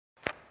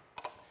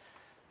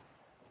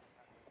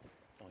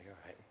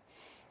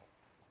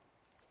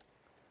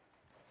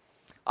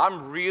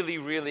I'm really,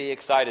 really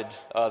excited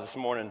this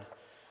morning.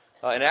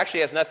 And it actually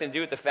has nothing to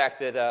do with the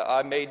fact that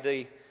I made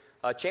the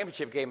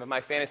championship game of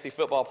my fantasy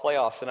football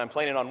playoffs, and I'm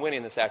planning on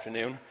winning this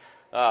afternoon.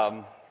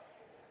 I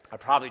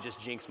probably just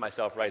jinxed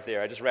myself right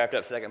there. I just wrapped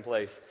up second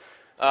place.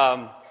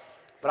 But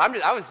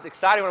I was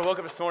excited when I woke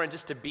up this morning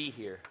just to be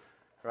here,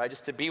 right?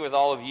 Just to be with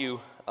all of you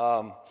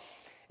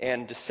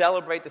and to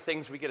celebrate the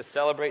things we get to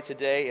celebrate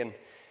today.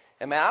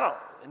 And man, I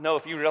don't know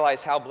if you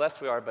realize how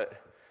blessed we are, but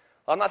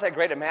I'm not that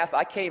great at math.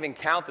 I can't even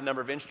count the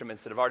number of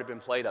instruments that have already been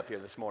played up here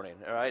this morning.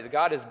 All right,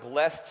 God has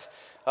blessed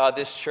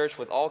this church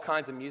with all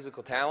kinds of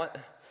musical talent,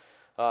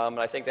 and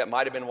I think that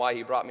might have been why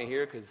He brought me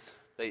here, because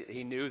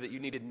He knew that you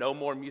needed no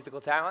more musical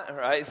talent. All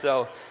right,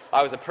 so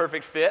I was a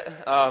perfect fit.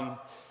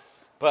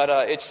 But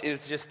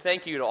it's just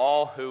thank you to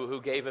all who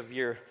gave of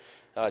your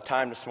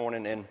time this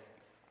morning,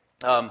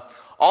 and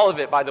all of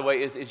it, by the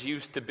way, is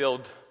used to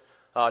build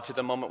to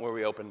the moment where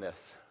we open this.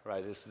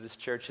 Right, this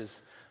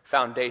church's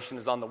foundation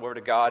is on the Word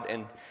of God,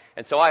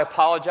 and so I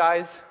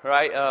apologize,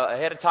 right,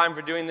 ahead of time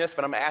for doing this,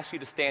 but I'm going to ask you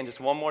to stand just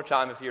one more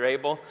time if you're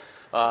able,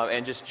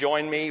 and just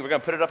join me. We're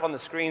going to put it up on the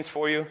screens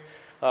for you.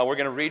 We're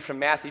going to read from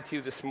Matthew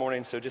 2 this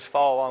morning, so just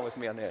follow along with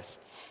me on this.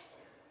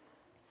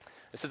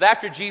 It says,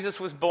 after Jesus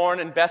was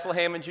born in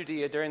Bethlehem in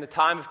Judea during the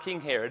time of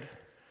King Herod,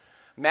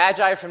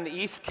 Magi from the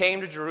east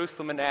came to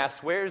Jerusalem and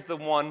asked, where is the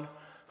one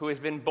who has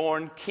been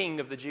born King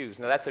of the Jews?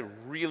 Now that's a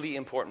really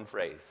important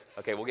phrase.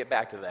 Okay, we'll get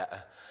back to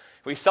that.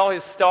 We saw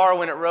his star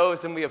when it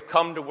rose, and we have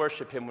come to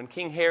worship him. When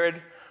King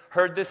Herod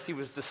heard this, he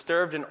was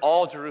disturbed, and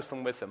all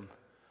Jerusalem with him.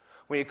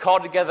 When he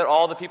called together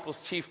all the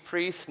people's chief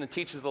priests and the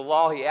teachers of the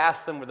law, he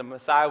asked them where the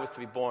Messiah was to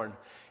be born.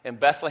 In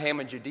Bethlehem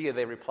in Judea,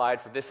 they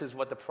replied, for this is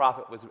what the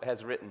prophet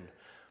has written.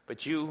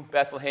 But you,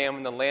 Bethlehem,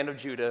 in the land of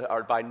Judah,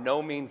 are by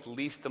no means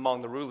least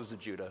among the rulers of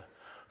Judah.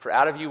 For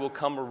out of you will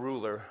come a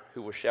ruler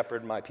who will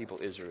shepherd my people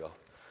Israel.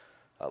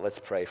 Let's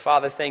pray.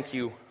 Father, thank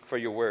you for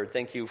your word.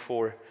 Thank you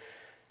for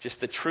just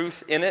the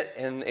truth in it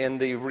and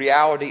the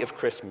reality of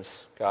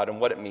Christmas, God, and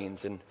what it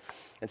means. And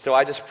so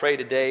I just pray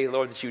today,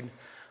 Lord, that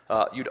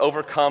you'd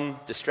overcome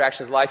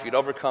distractions of life, you'd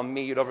overcome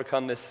me, you'd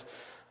overcome this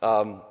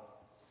kind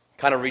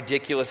of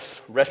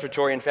ridiculous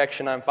respiratory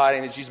infection I'm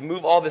fighting, that you just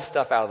move all this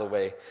stuff out of the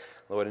way,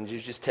 Lord, and you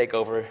just take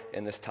over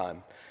in this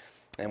time.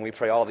 And we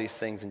pray all these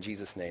things in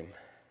Jesus' name.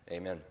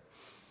 Amen.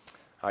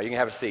 All right, you can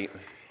have a seat.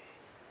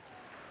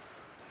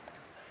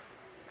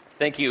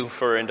 Thank you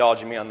for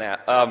indulging me on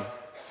that.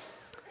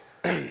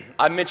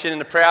 I mentioned in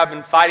the prayer I've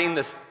been fighting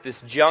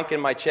this junk in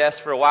my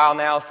chest for a while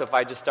now, so if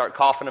I just start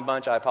coughing a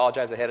bunch, I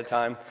apologize ahead of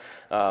time,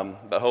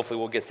 but hopefully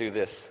we'll get through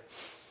this.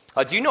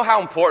 Do you know how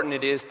important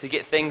it is to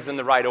get things in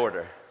the right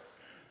order?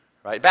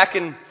 Right? Back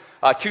in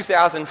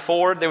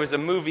 2004, there was a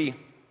movie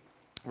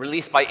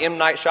released by M.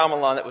 Night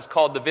Shyamalan that was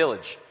called The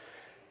Village.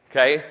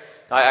 Okay?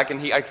 I can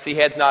see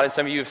heads nodding.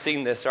 Some of you have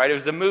seen this, right? It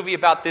was a movie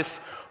about this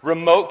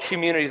remote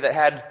community that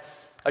had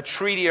a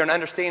treaty or an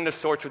understanding of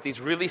sorts with these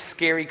really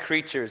scary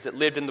creatures that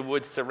lived in the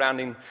woods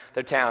surrounding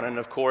their town. And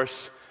of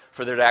course,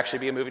 for there to actually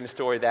be a movie and a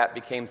story, that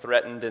became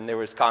threatened and there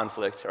was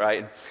conflict,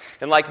 right?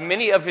 And like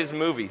many of his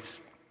movies,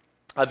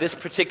 this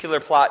particular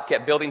plot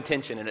kept building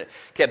tension, and it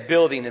kept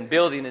building and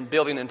building and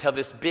building until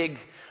this big,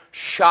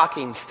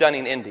 shocking,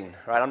 stunning ending,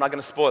 right? I'm not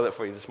going to spoil it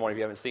for you this morning if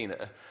you haven't seen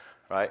it,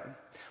 right?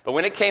 But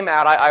when it came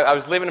out, I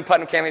was living in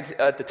Putnam County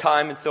at the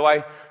time, and so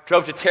I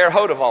drove to Terre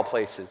Haute of all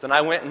places, and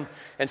I went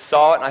and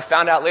saw it, and I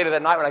found out later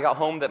that night when I got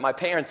home that my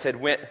parents had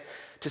went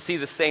to see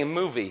the same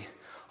movie,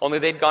 only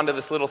they'd gone to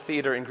this little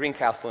theater in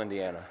Greencastle,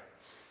 Indiana.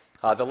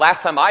 The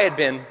last time I had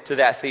been to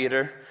that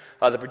theater,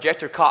 the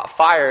projector caught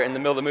fire in the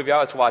middle of the movie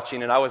I was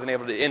watching, and I wasn't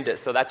able to end it,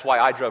 so that's why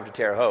I drove to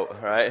Terre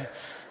Haute, right?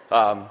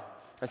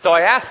 And so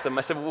I asked them,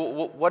 I said,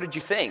 well, what did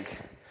you think?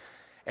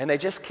 And they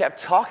just kept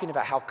talking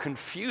about how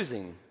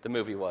confusing the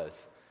movie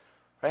was.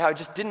 Right, how it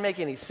just didn't make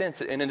any sense,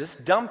 and it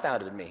just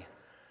dumbfounded me.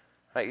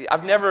 Right,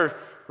 I've never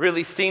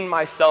really seen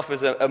myself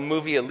as a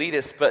movie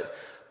elitist, but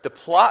the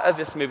plot of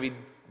this movie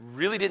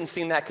really didn't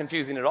seem that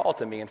confusing at all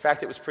to me. In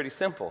fact, it was pretty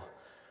simple.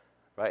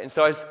 Right, and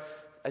so I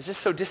was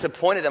just so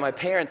disappointed that my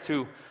parents,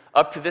 who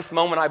up to this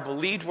moment I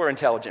believed were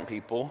intelligent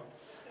people,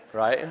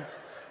 right,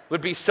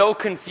 would be so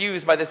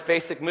confused by this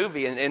basic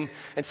movie. And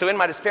so in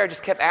my despair, I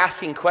just kept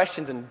asking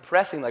questions and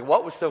pressing, like,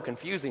 what was so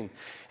confusing?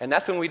 And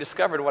that's when we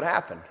discovered what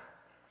happened.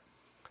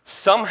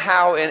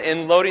 Somehow,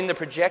 in loading the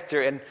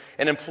projector, an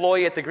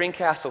employee at the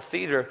Greencastle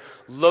Theater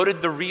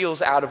loaded the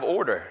reels out of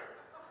order.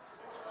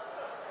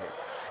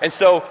 And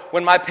so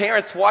when my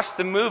parents watched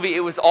the movie,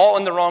 it was all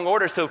in the wrong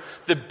order. So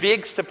the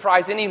big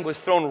surprise ending was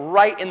thrown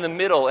right in the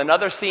middle, and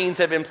other scenes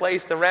had been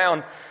placed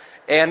around.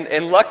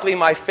 And luckily,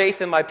 my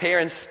faith in my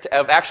parents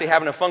of actually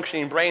having a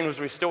functioning brain was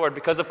restored,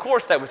 because of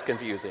course that was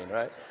confusing,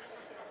 right?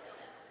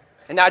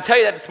 And now I tell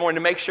you that this morning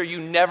to make sure you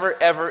never,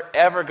 ever,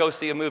 ever go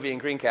see a movie in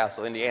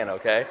Greencastle, Indiana,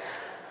 okay?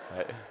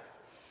 Right.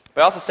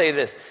 But I also say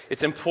this,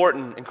 it's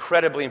important,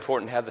 incredibly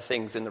important to have the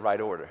things in the right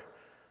order.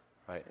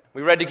 Right?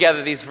 We read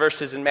together these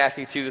verses in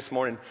Matthew 2 this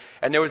morning,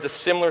 and there was a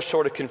similar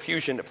sort of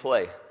confusion at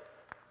play.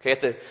 Okay,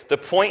 at the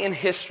point in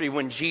history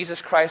when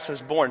Jesus Christ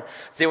was born,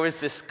 there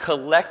was this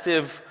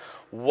collective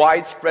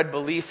widespread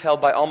belief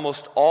held by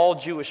almost all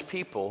Jewish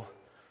people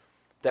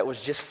that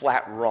was just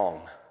flat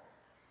wrong.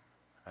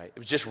 Right? It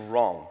was just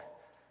wrong.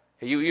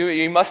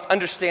 You must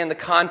understand the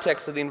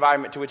context of the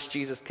environment to which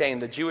Jesus came.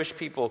 The Jewish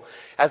people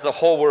as a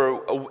whole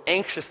were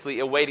anxiously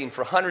awaiting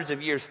for hundreds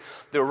of years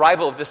the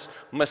arrival of this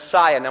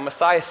Messiah. Now,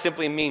 Messiah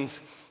simply means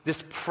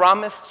this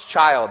promised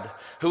child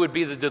who would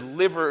be the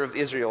deliverer of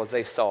Israel as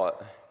they saw it.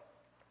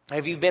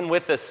 Have you been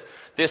with us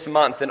this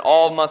month and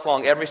all month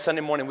long, every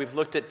Sunday morning, we've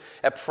looked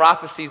at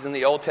prophecies in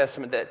the Old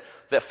Testament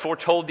that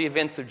foretold the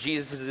events of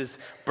Jesus'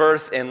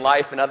 birth and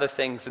life and other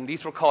things. And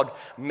these were called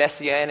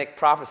messianic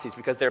prophecies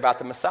because they're about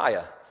the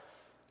Messiah.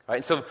 Right?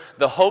 And so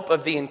the hope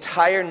of the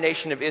entire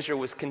nation of Israel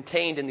was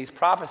contained in these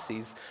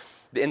prophecies,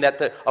 in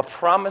that a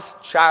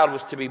promised child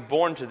was to be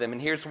born to them.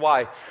 And here's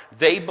why.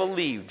 They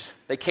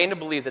came to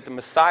believe that the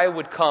Messiah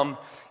would come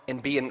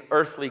and be an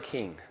earthly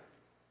king.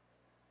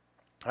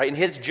 Right? And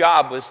his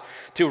job was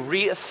to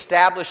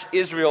reestablish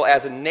Israel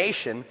as a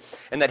nation,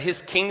 and that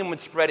his kingdom would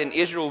spread and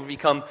Israel would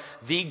become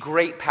the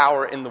great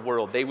power in the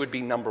world. They would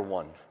be number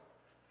one.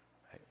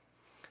 Right?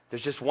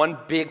 There's just one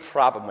big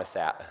problem with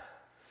that.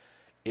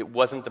 It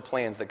wasn't the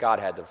plans that God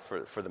had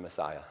for the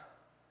Messiah.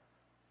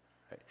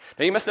 Right?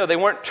 Now you must know they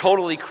weren't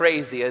totally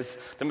crazy, as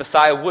the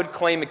Messiah would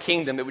claim a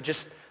kingdom. It would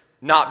just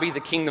not be the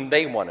kingdom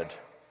they wanted.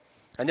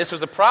 And this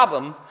was a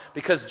problem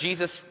because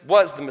Jesus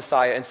was the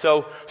Messiah. And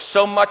so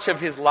much of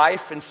his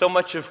life and so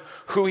much of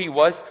who he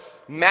was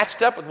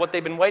matched up with what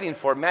they've been waiting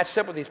for. It matched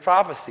up with these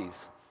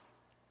prophecies.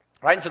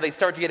 Right? And so they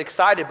start to get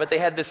excited, but they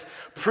had this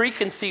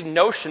preconceived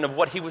notion of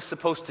what he was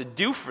supposed to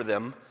do for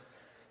them.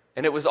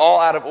 And it was all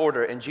out of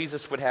order, and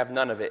Jesus would have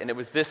none of it. And it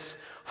was this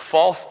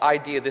false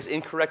idea, this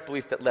incorrect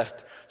belief that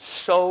left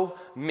so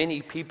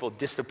many people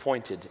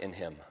disappointed in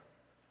him.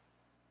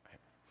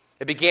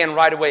 It began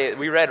right away.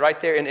 We read right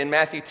there in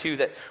Matthew 2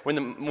 that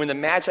when the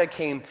Magi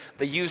came,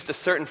 they used a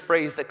certain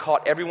phrase that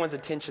caught everyone's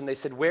attention. They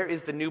said, "Where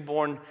is the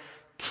newborn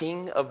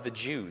King of the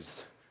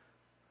Jews?"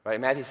 Right?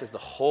 Matthew says the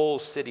whole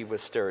city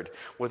was stirred.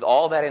 With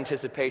all that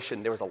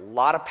anticipation, there was a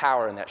lot of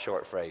power in that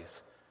short phrase.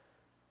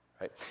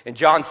 Right? In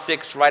John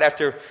 6, right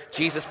after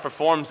Jesus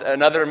performs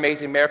another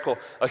amazing miracle,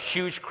 a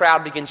huge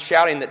crowd begins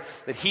shouting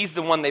that he's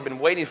the one they've been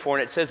waiting for.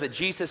 And it says that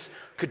Jesus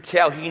could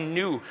tell, he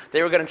knew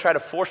they were going to try to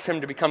force him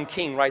to become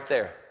king right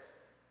there.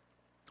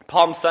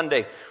 Palm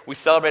Sunday, we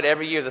celebrate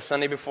every year the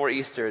Sunday before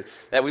Easter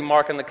that we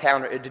mark on the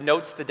calendar. It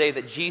denotes the day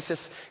that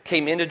Jesus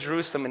came into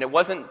Jerusalem, and it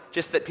wasn't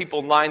just that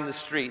people lined the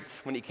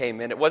streets when he came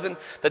in. It wasn't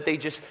that they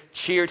just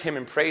cheered him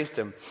and praised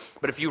him.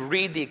 But if you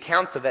read the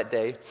accounts of that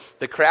day,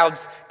 the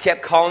crowds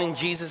kept calling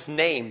Jesus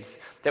names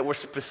that were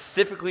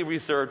specifically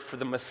reserved for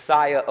the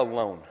Messiah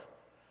alone.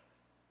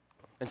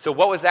 And so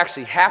what was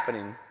actually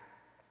happening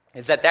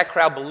is that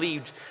crowd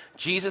believed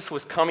Jesus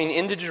was coming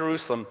into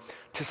Jerusalem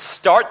to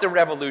start the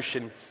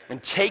revolution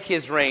and take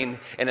his reign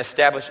and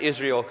establish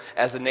Israel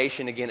as a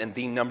nation again and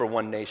the number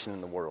one nation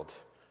in the world.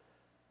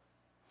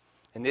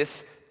 And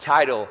this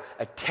title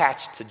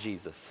attached to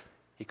Jesus.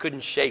 He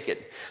couldn't shake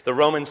it. The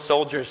Roman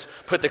soldiers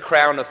put the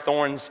crown of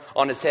thorns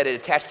on his head. It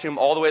attached to him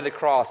all the way to the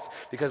cross,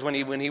 because when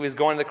he was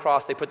going to the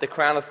cross, they put the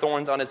crown of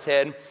thorns on his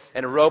head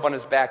and a robe on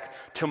his back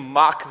to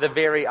mock the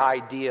very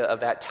idea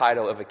of that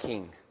title of a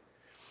king.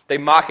 They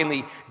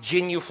mockingly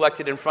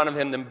genuflected in front of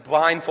him, then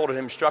blindfolded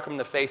him, struck him in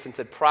the face, and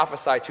said,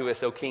 "Prophesy to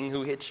us, O king,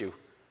 who hit you?"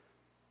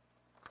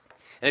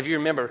 And if you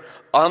remember,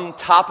 on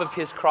top of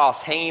his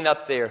cross, hanging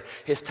up there,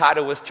 his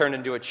title was turned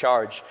into a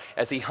charge.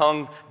 As he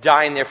hung,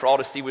 dying there for all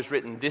to see, was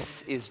written,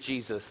 "This is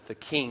Jesus, the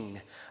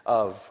King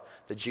of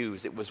the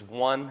Jews." It was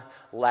one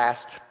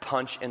last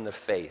punch in the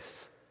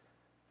face.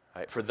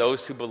 Right, for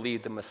those who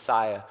believed the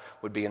Messiah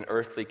would be an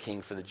earthly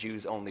king for the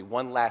Jews only.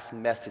 One last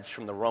message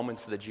from the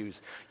Romans to the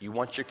Jews. You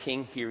want your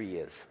king? Here he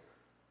is.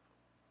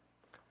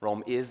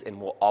 Rome is and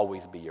will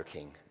always be your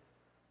king.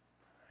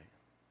 Right?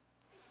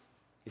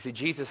 You see,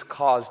 Jesus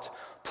caused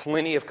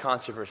plenty of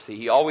controversy.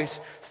 He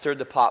always stirred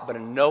the pot, but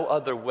in no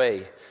other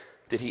way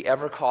did he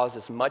ever cause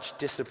as much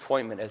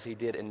disappointment as he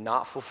did in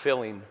not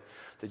fulfilling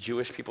the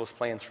Jewish people's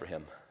plans for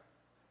him.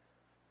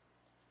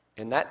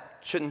 And that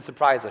shouldn't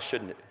surprise us,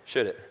 shouldn't it?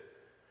 Should it?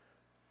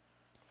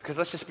 Because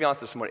let's just be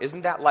honest this morning,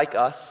 isn't that like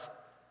us?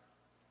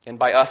 And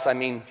by us, I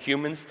mean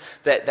humans.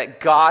 That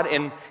God,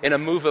 in a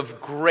move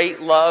of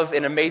great love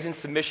and amazing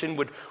submission,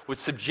 would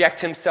subject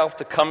himself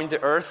to coming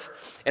to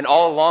earth. And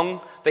all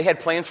along, they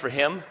had plans for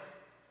him.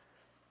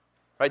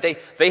 Right?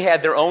 They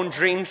had their own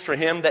dreams for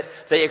him that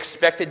they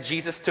expected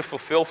Jesus to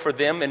fulfill for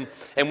them.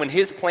 And when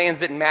his plans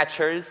didn't match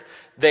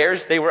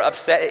theirs, they were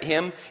upset at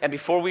him. And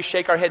before we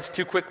shake our heads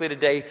too quickly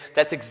today,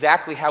 that's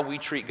exactly how we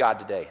treat God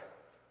today.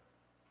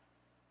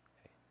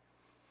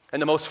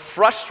 And the most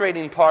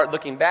frustrating part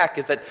looking back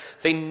is that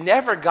they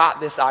never got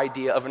this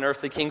idea of an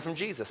earthly king from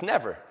Jesus.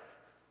 Never.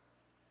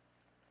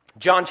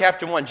 John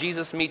chapter 1,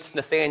 Jesus meets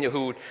Nathanael,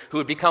 who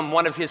would become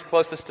one of his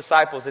closest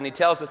disciples, and he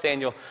tells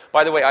Nathanael,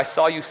 "By the way, I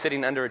saw you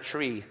sitting under a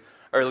tree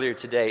earlier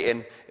today."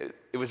 And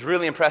it was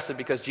really impressive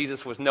because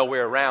Jesus was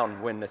nowhere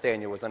around when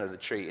Nathanael was under the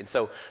tree. And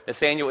so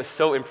Nathanael is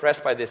so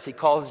impressed by this, he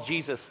calls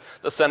Jesus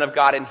the Son of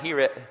God, and hear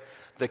it,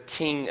 the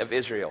King of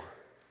Israel.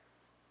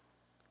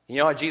 You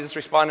know how Jesus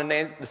responded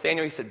to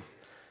Nathanael? He said,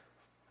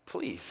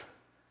 please.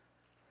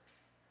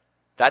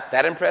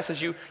 That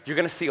impresses you? You're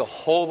going to see a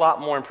whole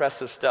lot more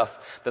impressive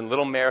stuff than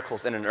little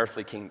miracles in an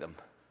earthly kingdom.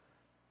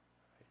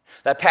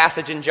 That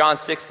passage in John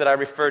 6 that I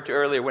referred to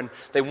earlier, when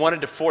they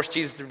wanted to force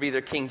Jesus to be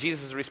their king,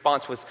 Jesus'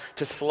 response was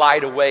to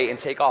slide away and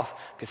take off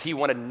because he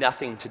wanted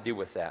nothing to do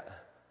with that.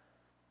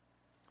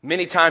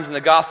 Many times in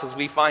the Gospels,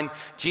 we find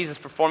Jesus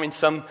performing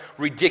some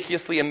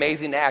ridiculously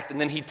amazing act, and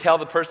then he'd tell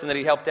the person that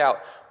he helped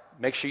out,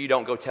 make sure you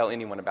don't go tell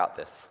anyone about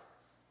this.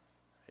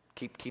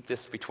 Keep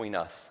this between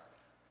us.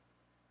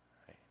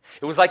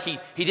 It was like he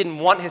didn't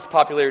want his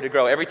popularity to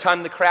grow. Every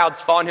time the crowds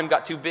following him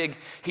got too big,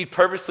 he'd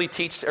purposely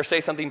teach or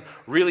say something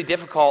really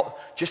difficult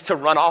just to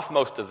run off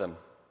most of them.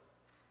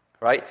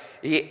 Right?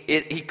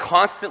 He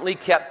constantly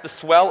kept the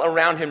swell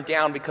around him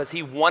down because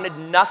he wanted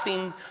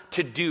nothing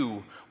to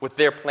do with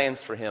their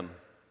plans for him.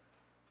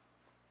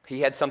 He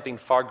had something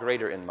far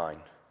greater in mind.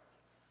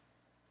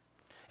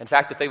 In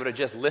fact, if they would have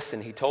just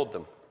listened, he told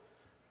them.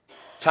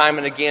 Time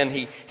and again,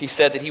 he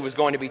said that he was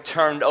going to be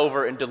turned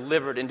over and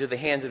delivered into the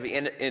hands of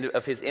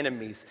his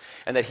enemies,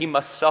 and that he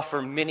must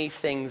suffer many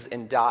things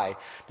and die.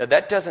 Now,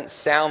 that doesn't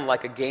sound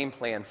like a game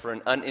plan for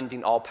an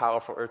unending,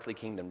 all-powerful earthly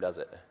kingdom, does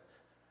it?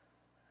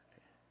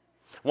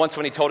 Once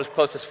when he told his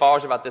closest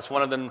followers about this,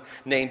 one of them,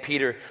 named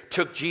Peter,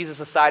 took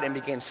Jesus aside and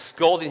began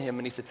scolding him,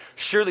 and he said,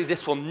 surely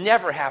this will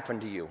never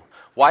happen to you.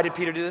 Why did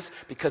Peter do this?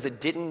 Because it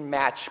didn't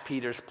match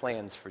Peter's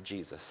plans for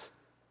Jesus.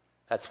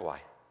 That's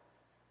why.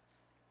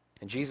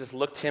 And Jesus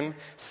looked him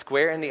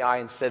square in the eye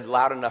and said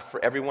loud enough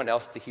for everyone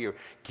else to hear,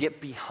 get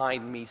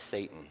behind me,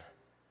 Satan.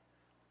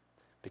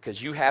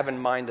 Because you have in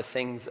mind the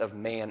things of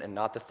man and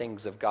not the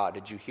things of God.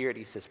 Did you hear it?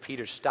 He says,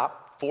 Peter,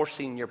 stop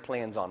forcing your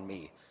plans on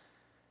me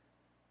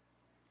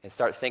and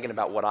start thinking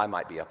about what I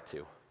might be up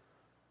to.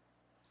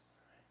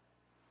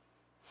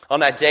 On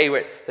that day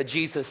that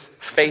Jesus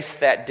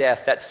faced that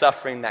death, that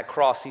suffering, that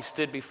cross, he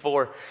stood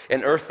before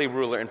an earthly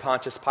ruler in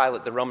Pontius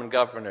Pilate, the Roman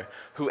governor,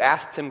 who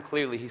asked him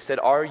clearly, he said,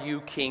 are you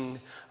king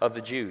of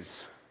the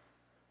Jews?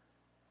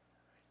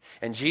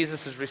 And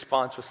Jesus'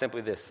 response was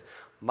simply this,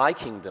 my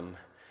kingdom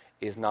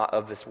is not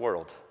of this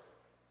world.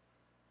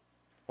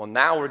 Well,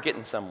 now we're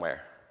getting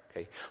somewhere.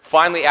 Okay.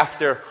 Finally,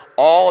 after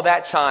all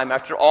that time,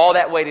 after all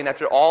that waiting,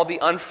 after all the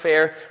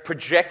unfair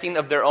projecting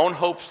of their own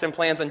hopes and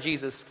plans on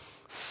Jesus,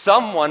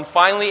 someone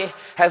finally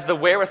has the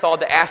wherewithal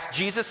to ask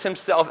Jesus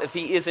himself if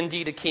he is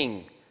indeed a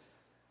king.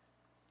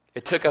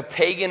 It took a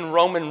pagan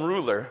Roman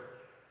ruler,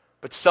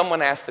 but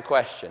someone asked the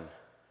question.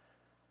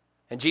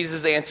 And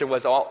Jesus' answer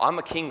was, oh, I'm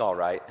a king, all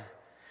right.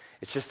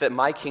 It's just that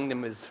my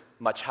kingdom is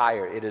much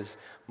higher. It is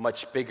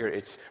much bigger.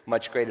 It's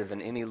much greater than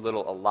any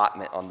little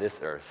allotment on this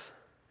earth.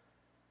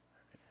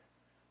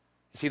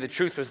 You see, the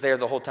truth was there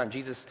the whole time.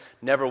 Jesus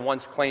never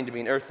once claimed to be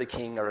an earthly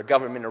king or a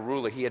government or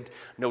ruler. He had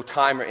no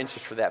time or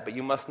interest for that. But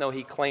you must know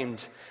he claimed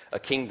a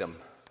kingdom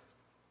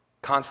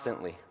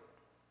constantly.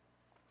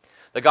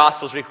 The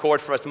Gospels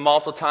record for us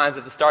multiple times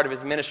at the start of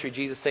his ministry,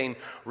 Jesus saying,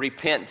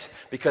 repent,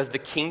 because the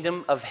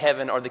kingdom of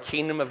heaven or the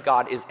kingdom of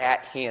God is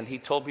at hand. He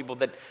told people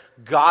that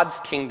God's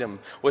kingdom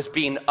was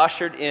being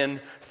ushered in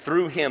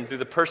through him, through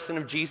the person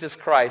of Jesus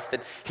Christ,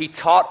 that he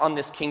taught on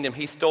this kingdom.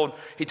 He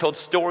told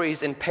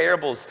stories and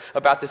parables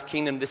about this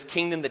kingdom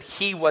that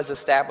he was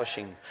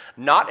establishing.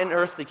 Not an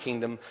earthly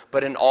kingdom,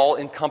 but an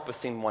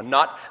all-encompassing one.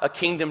 Not a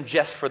kingdom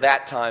just for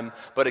that time,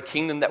 but a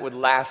kingdom that would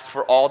last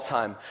for all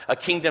time. A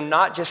kingdom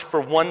not just for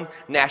one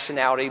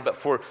nationality, but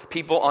for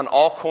people on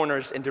all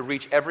corners and to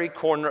reach every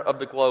corner of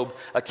the globe.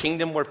 A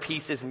kingdom where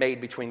peace is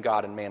made between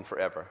God and man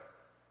forever.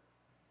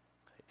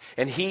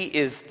 And he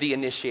is the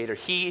initiator.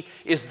 He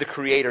is the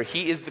creator.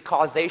 He is the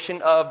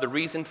causation of, the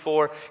reason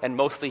for, and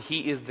mostly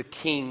he is the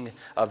king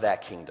of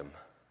that kingdom.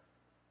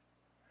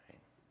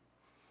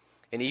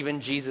 And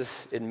even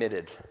Jesus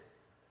admitted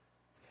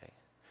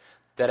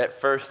that at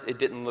first it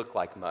didn't look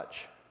like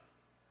much.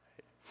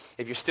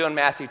 If you're still in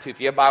Matthew 2,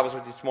 if you have Bibles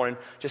with you this morning,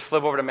 just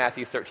flip over to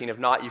Matthew 13. If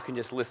not, you can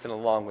just listen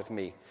along with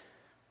me.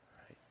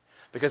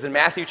 Because in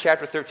Matthew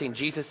chapter 13,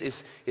 Jesus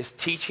is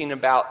teaching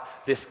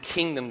about this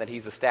kingdom that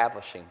he's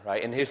establishing,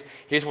 right? And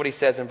here's what he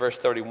says in verse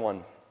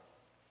 31.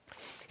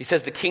 He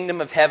says, the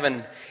kingdom of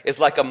heaven is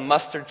like a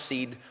mustard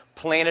seed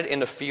planted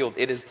in a field.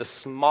 It is the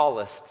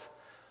smallest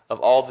of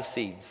all the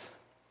seeds,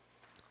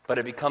 but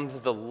it becomes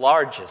the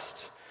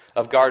largest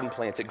of garden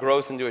plants. It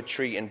grows into a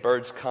tree, and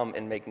birds come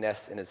and make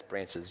nests in its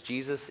branches.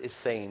 Jesus is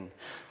saying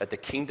that the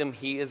kingdom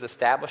he is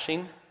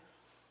establishing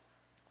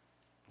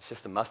is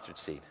just a mustard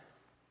seed.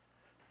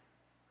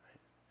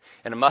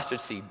 And a mustard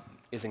seed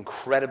is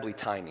incredibly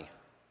tiny.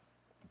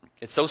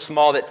 It's so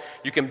small that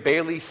you can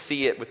barely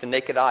see it with the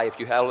naked eye if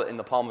you held it in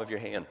the palm of your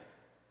hand.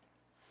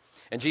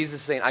 And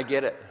Jesus is saying, I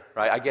get it,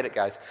 right? I get it,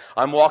 guys.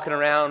 I'm walking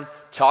around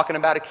talking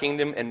about a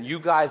kingdom, and you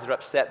guys are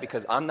upset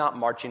because I'm not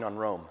marching on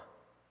Rome.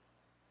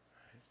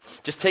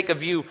 Just take a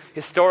view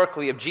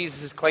historically of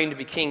Jesus' claim to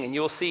be king, and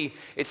you'll see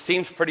it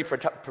seems pretty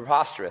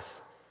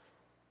preposterous.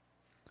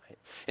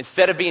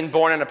 Instead of being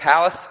born in a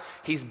palace,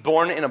 he's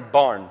born in a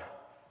barn,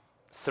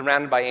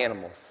 surrounded by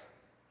animals.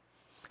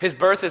 His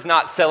birth is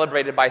not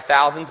celebrated by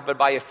thousands, but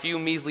by a few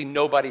measly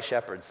nobody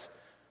shepherds.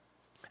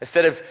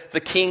 Instead of the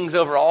kings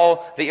over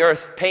all the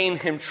earth paying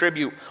him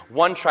tribute,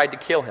 one tried to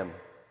kill him.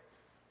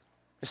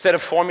 Instead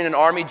of forming an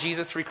army,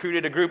 Jesus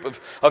recruited a group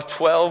of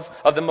 12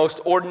 of the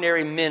most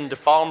ordinary men to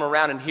follow him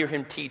around and hear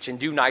him teach and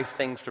do nice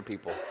things for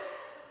people.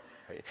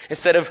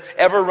 Instead of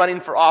ever running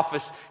for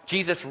office,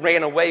 Jesus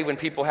ran away when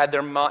people had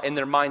in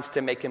their minds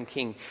to make him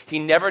king. He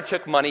never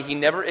took money. He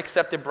never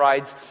accepted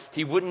bribes.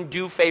 He wouldn't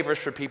do favors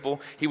for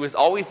people. He was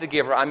always the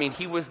giver. I mean,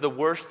 he was the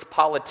worst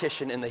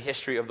politician in the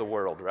history of the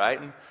world,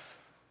 right?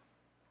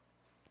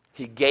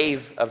 He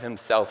gave of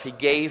himself. He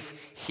gave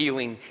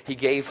healing. He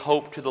gave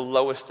hope to the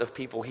lowest of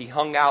people. He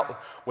hung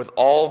out with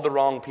all the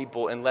wrong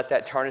people and let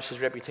that tarnish his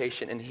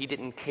reputation, and he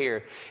didn't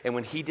care. And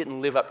when he didn't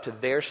live up to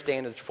their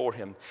standards for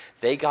him,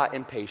 they got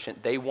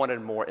impatient, they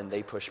wanted more, and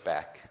they pushed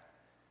back.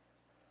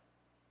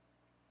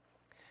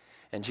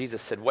 And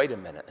Jesus said, wait a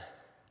minute.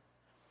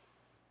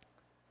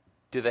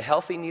 Do the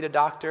healthy need a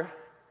doctor?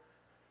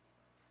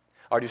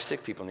 Or do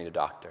sick people need a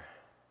doctor?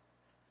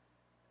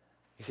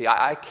 You see,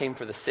 I came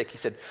for the sick. He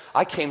said,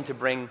 I came to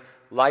bring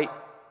light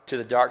to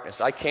the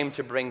darkness. I came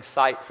to bring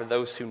sight for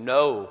those who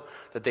know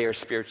that they are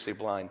spiritually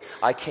blind.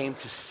 I came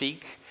to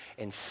seek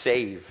and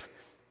save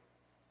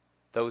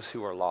those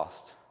who are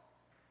lost.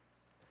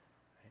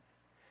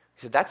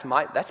 He said, that's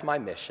my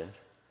mission.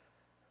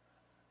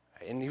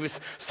 And he was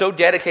so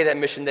dedicated to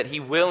that mission that he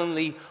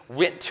willingly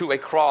went to a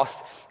cross,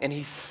 and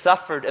he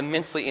suffered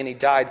immensely, and he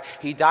died.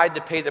 He died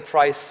to pay the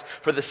price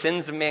for the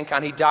sins of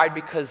mankind. He died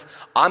because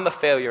I'm a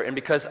failure, and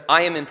because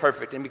I am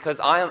imperfect, and because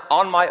I am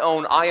on my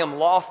own, I am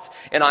lost,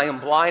 and I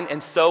am blind,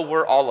 and so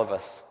were all of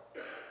us.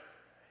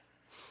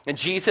 And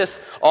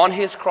Jesus, on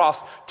his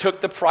cross,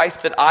 took the price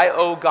that I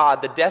owe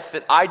God, the death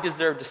that I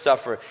deserve to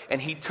suffer, and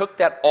he took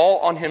that all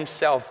on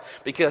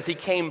himself because he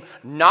came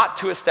not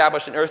to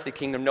establish an earthly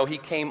kingdom. No, he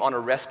came on a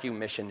rescue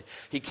mission.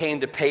 He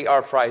came to pay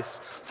our price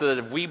so that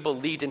if we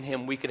believed in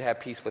him, we could have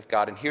peace with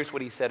God. And here's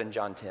what he said in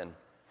John 10.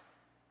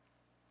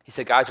 He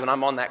said, guys, when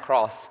I'm on that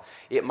cross,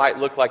 it might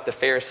look like the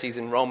Pharisees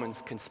and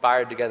Romans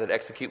conspired together to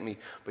execute me,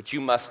 but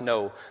you must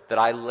know that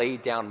I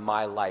laid down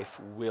my life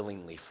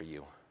willingly for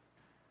you.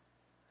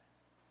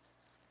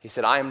 He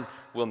said, I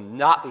will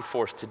not be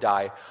forced to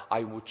die.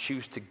 I will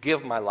choose to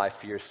give my life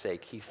for your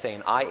sake. He's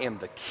saying, I am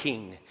the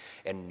king,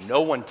 and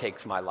no one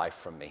takes my life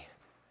from me.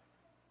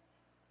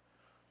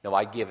 No,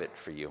 I give it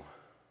for you.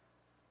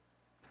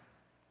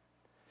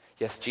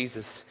 Yes,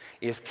 Jesus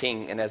is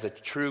king, and as a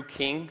true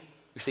king,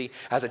 you see,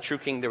 as a true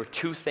king, there were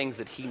two things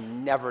that he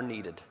never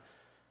needed,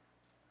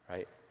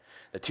 right?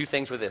 The two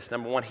things were this.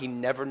 Number one, he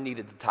never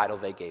needed the title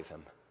they gave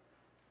him.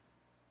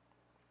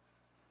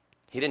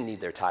 He didn't need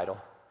their title.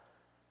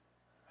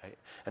 Right?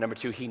 And number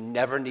two, he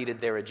never needed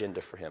their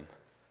agenda for him.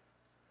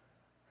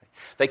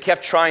 They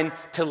kept trying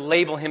to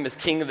label him as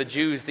king of the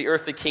Jews, the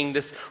earthly king,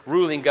 this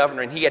ruling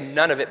governor, and he had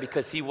none of it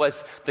because he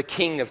was the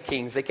king of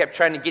kings. They kept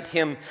trying to get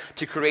him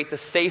to create the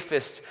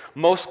safest,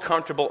 most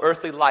comfortable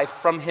earthly life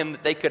from him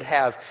that they could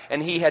have,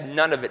 and he had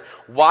none of it.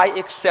 Why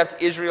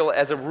accept Israel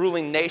as a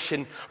ruling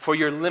nation for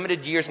your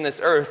limited years on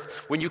this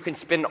earth when you can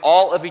spend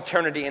all of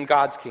eternity in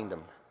God's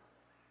kingdom?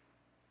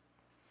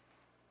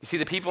 You see,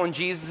 the people in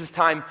Jesus'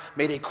 time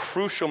made a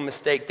crucial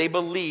mistake. They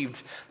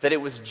believed that it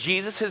was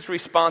Jesus'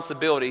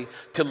 responsibility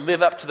to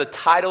live up to the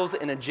titles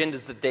and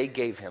agendas that they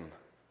gave him.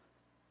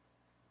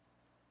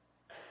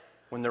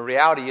 When the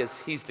reality is,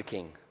 he's the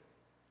king.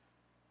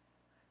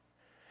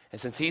 And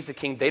since he's the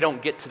king, they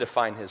don't get to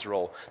define his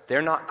role.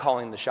 They're not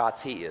calling the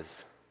shots, he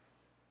is.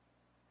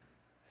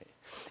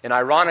 And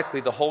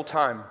ironically, the whole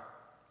time,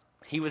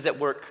 he was at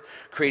work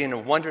creating a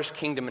wondrous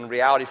kingdom and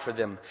reality for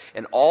them,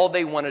 and all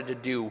they wanted to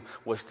do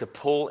was to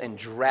pull and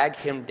drag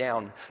him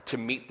down to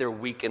meet their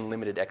weak and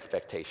limited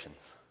expectations.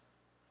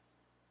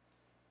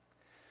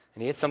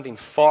 And he had something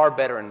far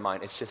better in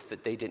mind. It's just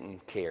that they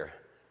didn't care.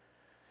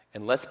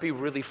 And let's be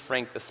really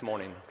frank this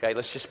morning, okay?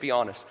 Let's just be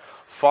honest.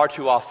 Far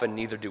too often,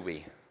 neither do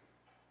we.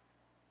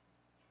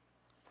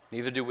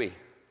 Neither do we.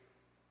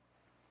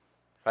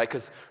 Right?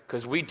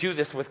 Because we do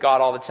this with God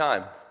all the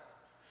time.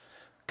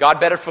 God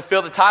better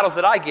fulfill the titles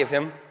that I give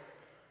him.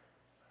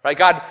 Right?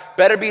 God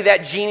better be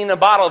that genie in a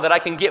bottle that I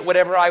can get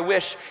whatever I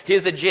wish.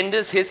 His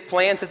agendas, his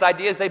plans, his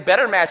ideas, they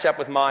better match up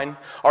with mine.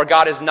 Or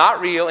God is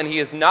not real and he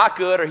is not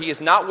good or he is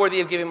not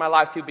worthy of giving my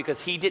life to because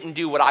he didn't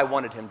do what I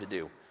wanted him to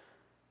do.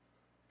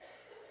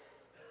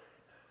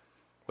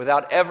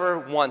 Without ever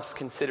once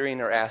considering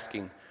or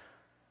asking,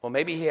 well,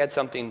 maybe he had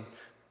something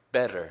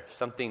better,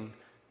 something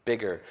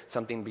bigger,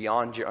 something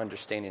beyond your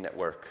understanding at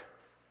work.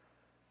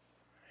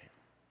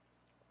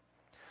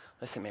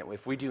 Listen, man,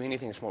 if we do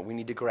anything this morning, we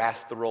need to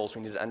grasp the roles.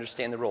 We need to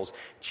understand the roles.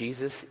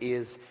 Jesus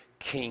is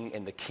king,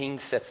 and the king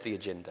sets the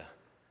agenda.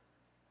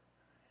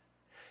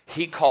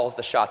 He calls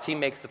the shots. He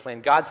makes the plan.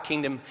 God's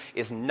kingdom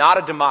is not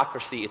a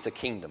democracy. It's a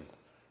kingdom.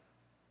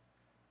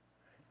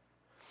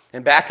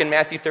 And back in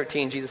Matthew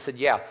 13, Jesus said,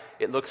 yeah,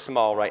 it looks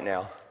small right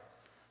now.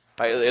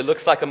 Right? It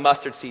looks like a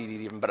mustard seed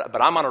even,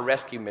 but I'm on a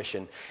rescue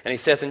mission. And he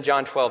says in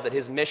John 12 that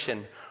his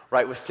mission,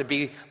 right, was to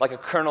be like a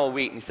kernel of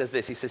wheat. And he says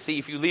this, he says, see,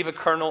 if you leave a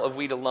kernel of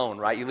wheat alone,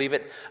 right, you leave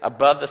it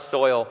above the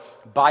soil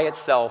by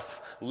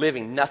itself,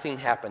 living, nothing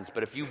happens.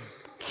 But if you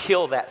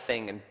kill that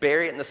thing and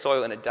bury it in the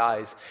soil and it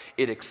dies,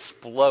 it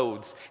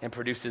explodes and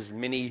produces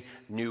many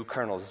new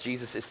kernels.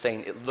 Jesus is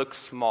saying, it looks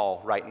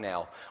small right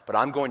now, but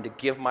I'm going to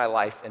give my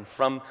life, and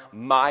from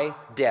my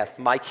death,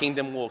 my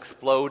kingdom will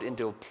explode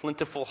into a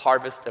plentiful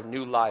harvest of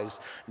new lives,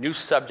 new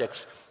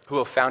subjects who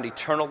have found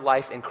eternal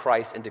life in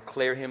Christ and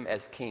declare him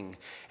as king.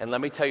 And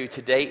let me tell you,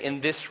 today in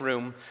this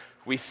room,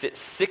 we sit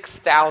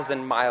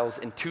 6,000 miles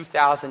and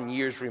 2,000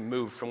 years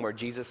removed from where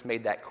Jesus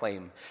made that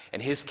claim.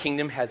 And his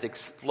kingdom has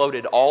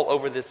exploded all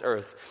over this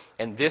earth.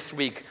 And this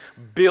week,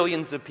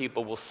 billions of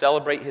people will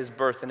celebrate his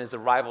birth and his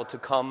arrival to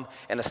come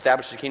and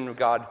establish the kingdom of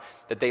God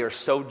that they are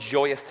so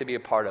joyous to be a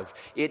part of.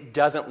 It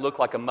doesn't look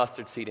like a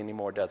mustard seed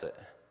anymore, does it?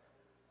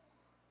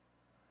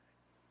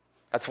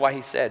 That's why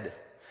he said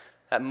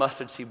that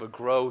mustard seed would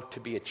grow to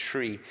be a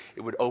tree.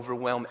 It would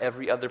overwhelm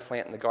every other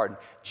plant in the garden.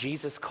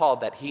 Jesus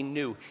called that. He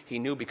knew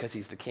because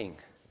he's the king.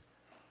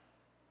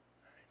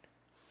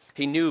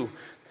 He knew,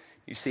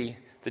 you see,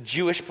 the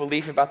Jewish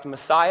belief about the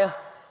Messiah,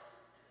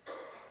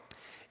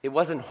 it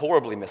wasn't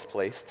horribly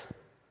misplaced.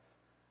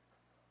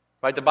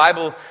 Right? The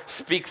Bible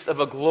speaks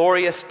of a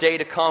glorious day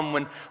to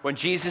come when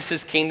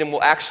Jesus' kingdom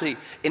will actually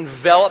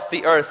envelop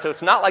the earth. So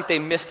it's not like they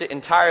missed it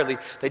entirely.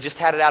 They just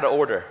had it out of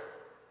order.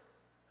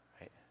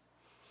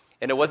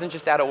 And it wasn't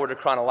just out of order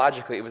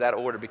chronologically, it was out of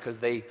order because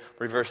they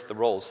reversed the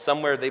roles.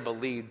 Somewhere they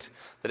believed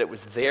that it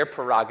was their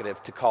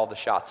prerogative to call the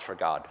shots for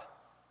God.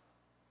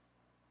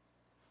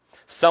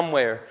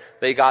 Somewhere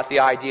they got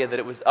the idea that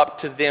it was up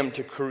to them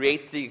to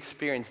create the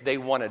experience they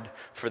wanted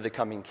for the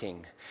coming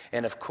king.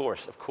 And of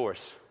course,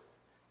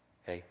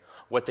 okay,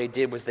 what they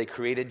did was they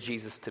created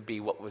Jesus to be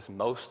what was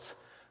most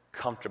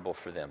comfortable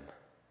for them.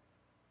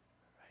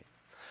 Right?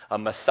 A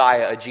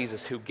Messiah, a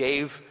Jesus who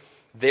gave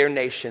their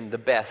nation the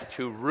best,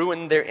 who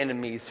ruined their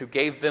enemies, who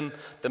gave them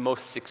the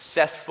most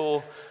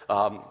successful,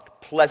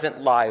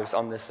 pleasant lives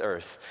on this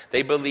earth.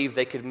 They believed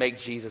they could make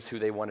Jesus who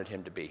they wanted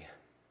him to be.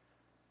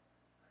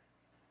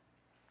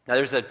 Now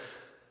there's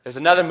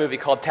another movie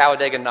called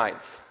Talladega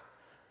Nights,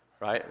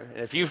 right? And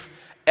if you've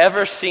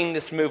ever seen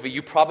this movie,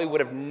 you probably would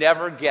have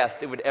never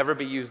guessed it would ever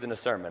be used in a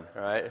sermon,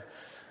 right?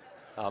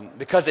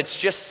 Because it's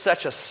just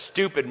such a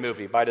stupid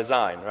movie by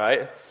design,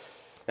 right?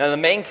 Now, the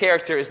main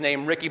character is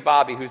named Ricky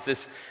Bobby, who's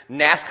this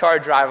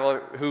NASCAR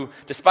driver who,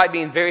 despite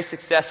being very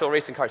successful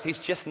racing cars, he's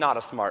just not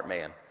a smart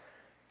man.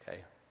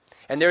 Okay?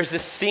 And there's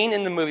this scene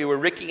in the movie where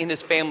Ricky and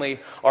his family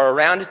are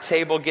around a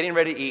table getting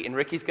ready to eat, and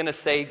Ricky's going to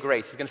say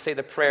grace. He's going to say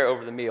the prayer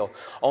over the meal.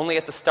 Only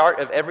at the start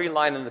of every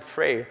line in the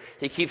prayer,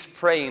 he keeps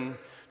praying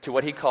to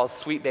what he calls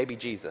sweet baby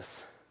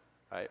Jesus.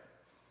 Right?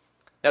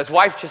 Now, his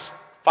wife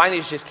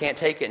finally can't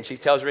take it, and she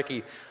tells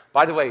Ricky,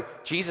 by the way,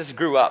 Jesus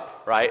grew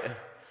up, right?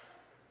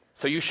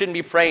 So you shouldn't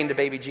be praying to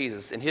baby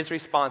Jesus. And his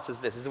response is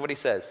this. This is what he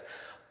says.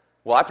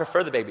 Well, I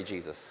prefer the baby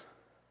Jesus.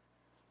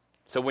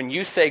 So when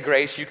you say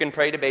grace, you can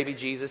pray to baby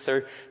Jesus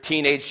or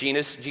teenage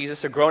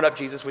Jesus or grown-up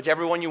Jesus,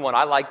 whichever one you want.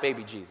 I like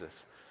baby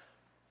Jesus.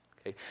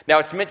 Okay. Now,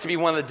 it's meant to be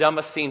one of the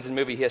dumbest scenes in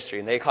movie history,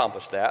 and they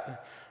accomplished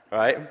that,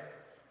 right?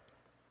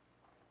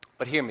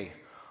 But hear me.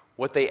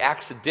 What they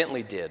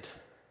accidentally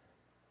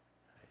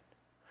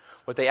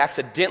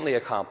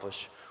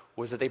accomplished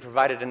was that they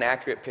provided an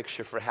accurate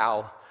picture for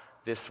how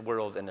this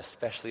world, and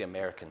especially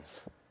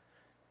Americans,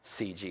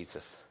 see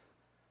Jesus.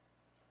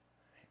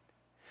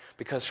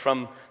 Because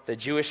from the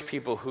Jewish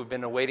people who've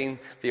been awaiting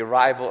the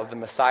arrival of the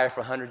Messiah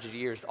for hundreds of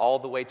years, all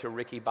the way to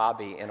Ricky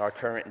Bobby in our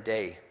current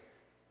day,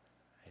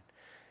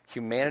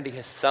 humanity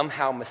has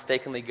somehow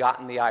mistakenly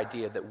gotten the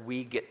idea that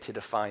we get to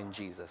define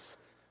Jesus.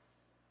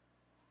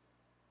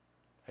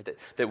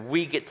 That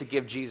we get to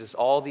give Jesus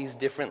all these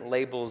different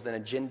labels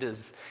and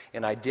agendas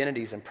and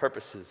identities and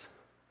purposes.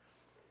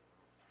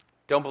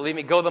 Don't believe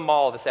me? Go to the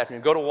mall this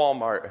afternoon. Go to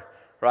Walmart,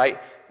 right?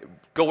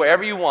 Go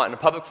wherever you want in a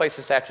public place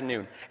this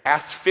afternoon.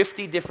 Ask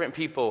 50 different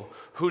people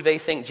who they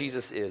think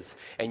Jesus is.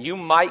 And you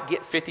might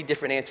get 50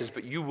 different answers,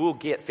 but you will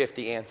get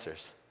 50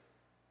 answers.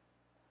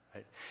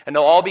 Right? And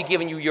they'll all be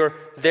giving you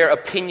their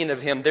opinion of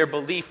him, their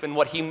belief in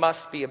what he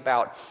must be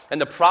about.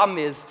 And the problem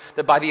is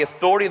that by the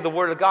authority of the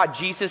Word of God,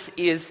 Jesus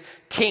is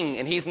king.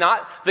 And he's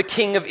not the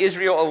king of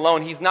Israel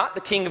alone. He's not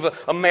the king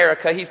of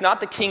America. He's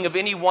not the king of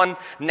any one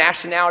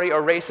nationality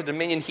or race or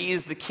dominion. He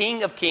is the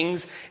King of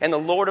kings and the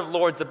Lord of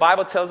lords. The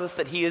Bible tells us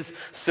that he is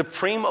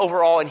supreme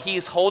over all and he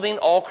is holding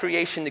all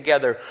creation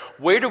together.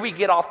 Where do we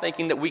get off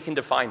thinking that we can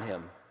define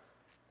him?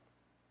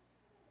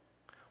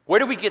 Where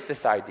do we get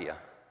this idea?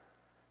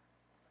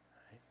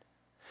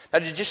 Now,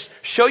 to just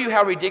show you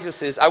how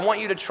ridiculous it is, I want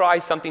you to try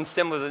something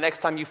similar the next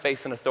time you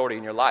face an authority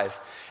in your life.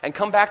 And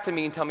come back to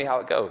me and tell me how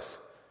it goes.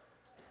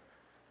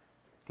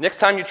 Next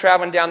time you're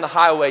traveling down the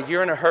highway,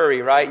 you're in a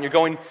hurry, right? And you're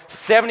going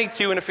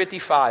 72 and a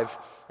 55,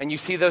 and you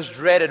see those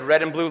dreaded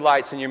red and blue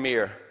lights in your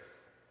mirror.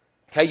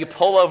 Okay, you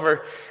pull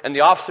over, and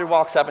the officer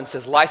walks up and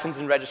says, "License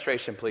and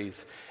registration,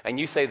 please." And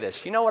you say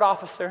this, "You know what,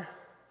 officer?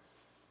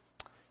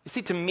 You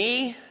see, to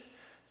me,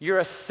 you're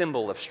a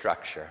symbol of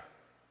structure.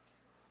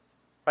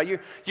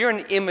 Right? You're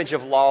an image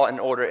of law and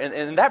order,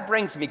 and that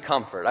brings me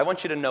comfort. I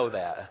want you to know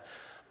that.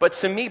 But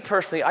to me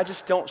personally, I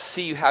just don't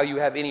see how you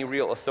have any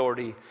real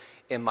authority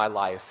in my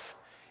life.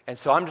 And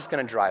so I'm just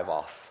going to drive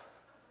off."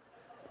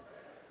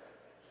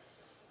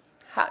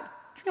 You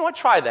know what?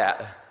 Try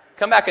that.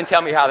 Come back and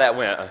tell me how that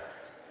went.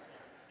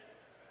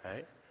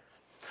 Right?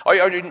 Or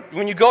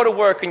when you go to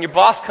work and your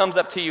boss comes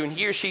up to you and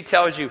he or she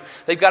tells you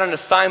they've got an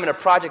assignment, a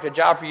project, a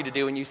job for you to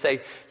do, and you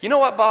say, "You know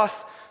what,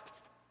 boss?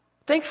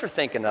 Thanks for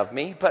thinking of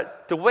me,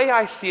 but the way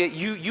I see it,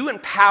 you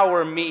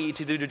empower me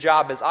to do the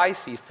job as I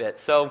see fit.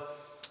 So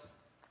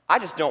I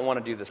just don't want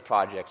to do this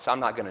project, so I'm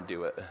not going to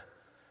do it."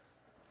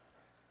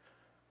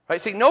 Right?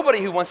 See,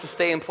 nobody who wants to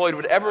stay employed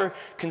would ever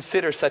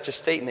consider such a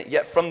statement.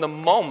 Yet from the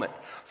moment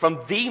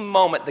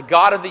the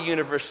God of the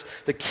universe,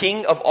 the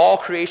King of all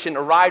creation,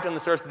 arrived on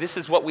this earth, this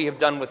is what we have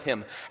done with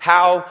him.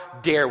 How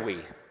dare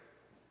we?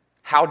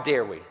 How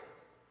dare we?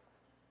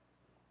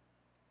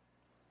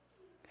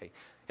 Okay.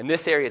 In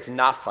this area, it's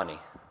not funny.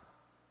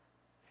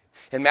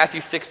 In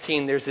Matthew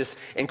 16, there's this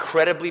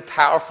incredibly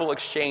powerful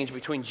exchange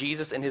between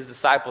Jesus and his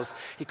disciples.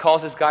 He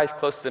calls his guys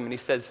close to him and he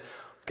says,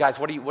 "Guys,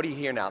 what are you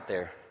hearing out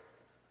there?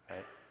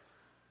 Right?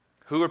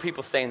 Who are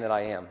people saying that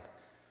I am?"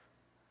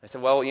 I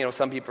said, "Well,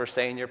 some people are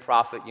saying you're a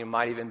prophet. You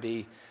might even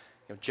be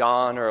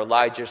John or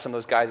Elijah, some of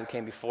those guys who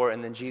came before."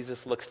 And then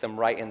Jesus looks them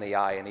right in the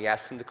eye and he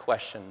asks them the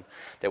question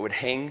that would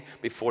hang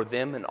before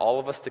them and all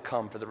of us to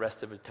come for the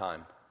rest of the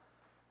time.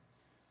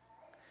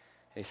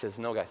 And he says,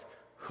 "No, guys,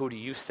 who do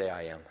you say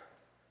I am?"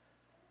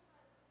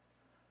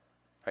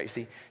 Right, you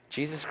see,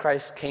 Jesus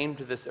Christ came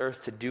to this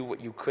earth to do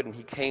what you couldn't.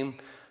 He came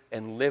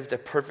and lived a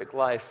perfect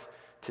life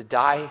to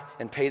die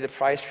and pay the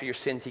price for your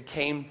sins. He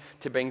came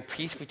to bring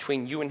peace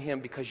between you and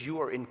him because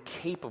you are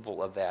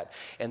incapable of that.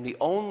 And the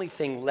only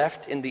thing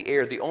left in the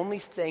air, the only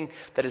thing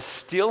that is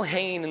still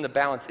hanging in the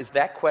balance is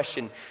that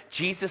question,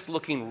 Jesus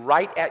looking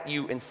right at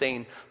you and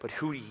saying, "But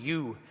who do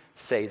you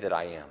say that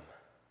I am?"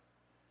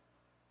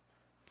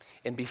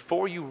 And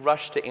before you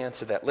rush to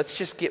answer that, let's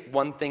just get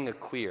one thing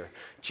clear.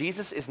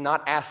 Jesus is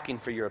not asking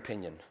for your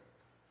opinion.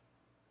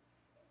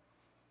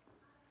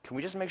 Can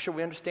we just make sure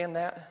we understand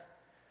that?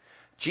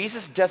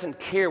 Jesus doesn't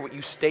care what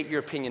you state your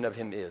opinion of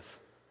him is.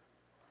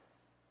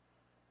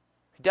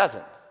 He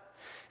doesn't.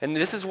 And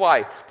this is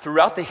why,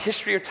 throughout the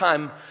history of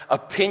time,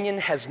 opinion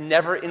has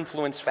never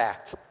influenced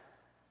fact.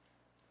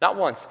 Not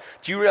once.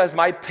 Do you realize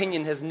my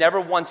opinion has never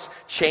once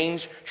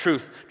changed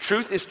truth?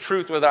 Truth is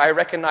truth whether I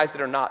recognize it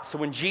or not. So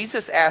when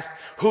Jesus asked,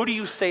 "Who do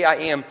you say I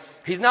am?"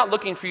 he's not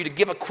looking for you to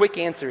give a quick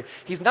answer.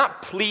 He's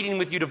not pleading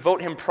with you to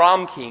vote him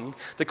prom king.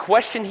 The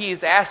question he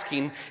is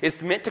asking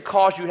is meant to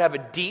cause you to have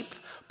a deep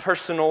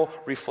personal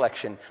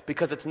reflection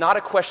because it's not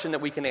a question that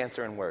we can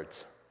answer in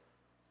words.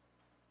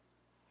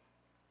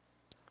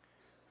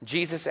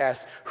 Jesus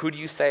asks, "Who do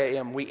you say I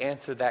am?" We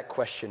answer that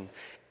question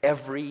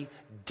every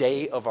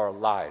day of our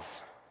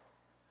lives.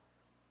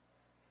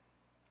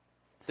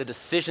 The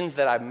decisions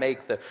that I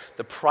make,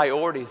 the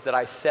priorities that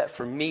I set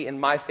for me and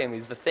my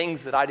families, the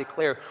things that I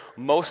declare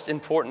most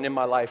important in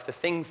my life, the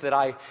things that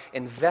I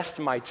invest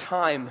my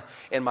time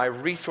and my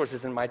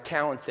resources and my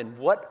talents in,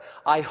 what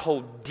I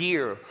hold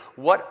dear,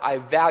 what I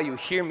value,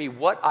 hear me,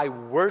 what I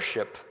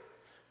worship,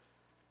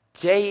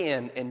 day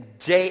in and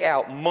day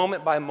out,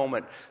 moment by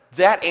moment,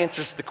 that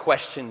answers the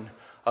question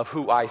of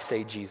who I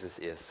say Jesus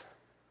is.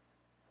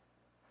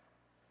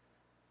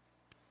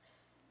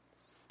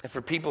 And for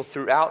people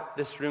throughout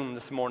this room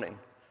this morning,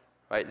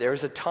 right, there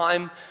is a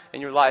time in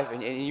your life,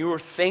 and you are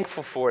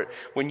thankful for it,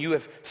 when you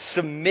have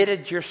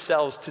submitted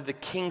yourselves to the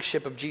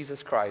kingship of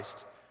Jesus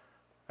Christ.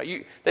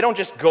 Right? They don't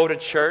just go to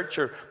church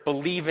or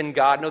believe in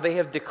God. No, they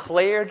have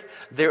declared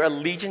their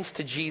allegiance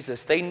to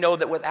Jesus. They know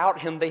that without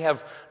him, they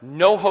have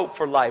no hope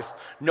for life,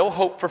 no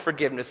hope for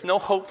forgiveness, no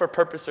hope for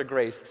purpose or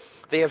grace.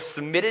 They have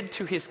submitted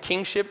to his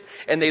kingship,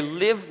 and they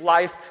live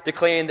life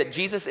declaring that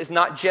Jesus is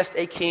not just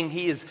a king,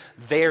 he is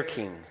their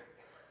king.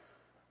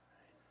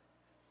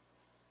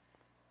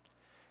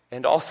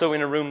 And also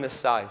in a room this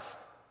size,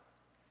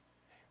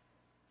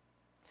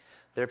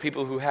 there are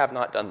people who have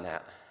not done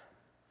that,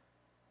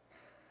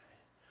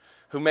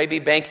 who may be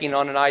banking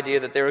on an idea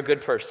that they're a good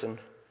person.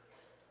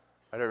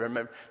 I don't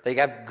remember. They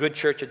have good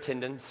church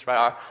attendance,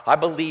 right? I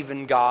believe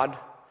in God.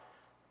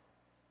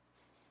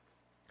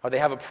 Or they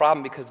have a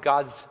problem because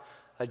God's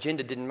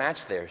agenda didn't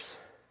match theirs.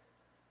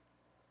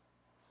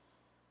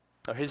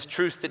 Or his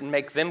truths didn't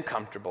make them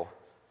comfortable.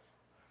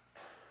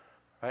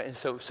 Right? And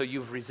so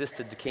you've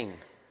resisted the king.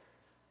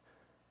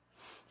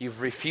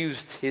 You've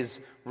refused his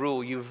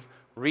rule. You've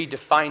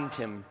redefined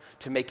him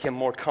to make him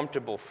more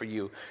comfortable for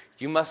you.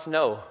 You must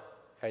know,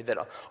 okay, that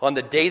on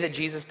the day that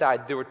Jesus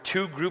died, there were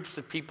two groups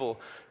of people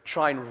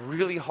trying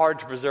really hard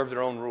to preserve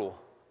their own rule.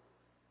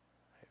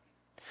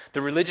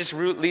 The religious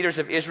leaders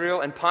of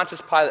Israel and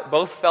Pontius Pilate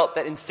both felt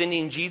that in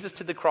sending Jesus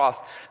to the cross,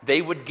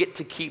 they would get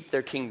to keep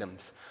their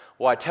kingdoms.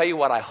 Well, I tell you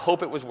what, I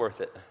hope it was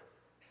worth it.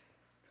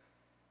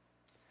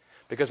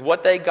 Because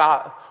what they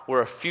got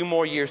were a few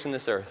more years in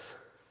this earth,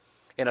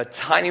 in a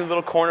tiny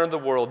little corner of the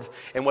world,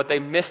 and what they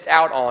missed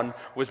out on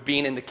was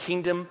being in the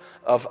kingdom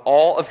of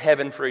all of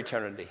heaven for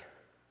eternity.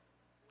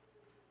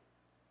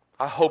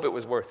 I hope it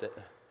was worth it.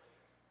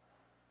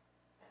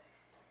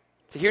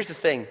 So here's the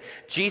thing.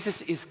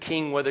 Jesus is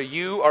king whether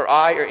you or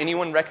I or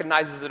anyone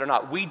recognizes it or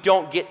not. We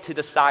don't get to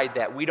decide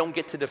that. We don't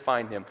get to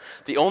define him.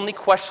 The only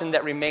question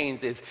that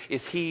remains is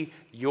he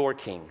your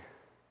king?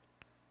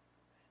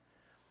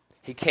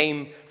 He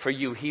came for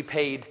you. He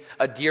paid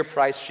a dear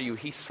price for you.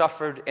 He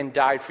suffered and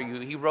died for you.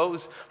 He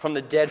rose from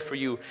the dead for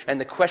you. And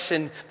the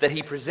question that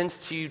he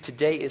presents to you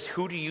today is,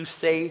 who do you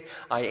say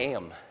I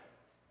am?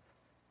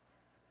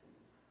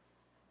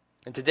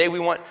 And today we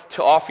want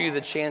to offer you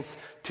the chance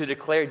to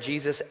declare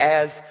Jesus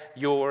as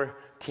your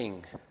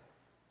king.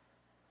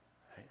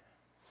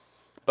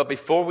 But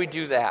before we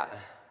do that,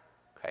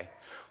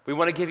 we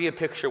want to give you a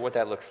picture of what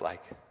that looks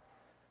like.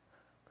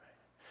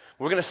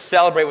 We're going to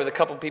celebrate with a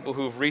couple people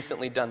who've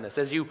recently done this.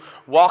 As you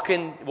walked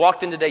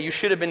in today, you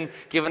should have been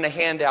given a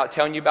handout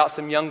telling you about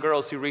some young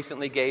girls who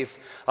recently gave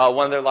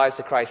one of their lives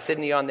to Christ.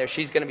 Sydney on there,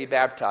 she's going to be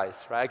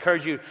baptized. Right? I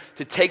encourage you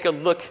to take a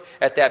look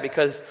at that,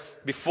 because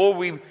before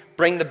we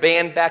bring the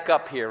band back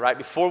up here, right,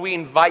 before we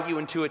invite you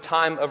into a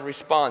time of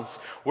response,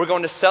 we're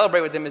going to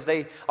celebrate with them as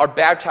they are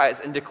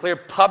baptized and declare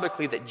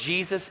publicly that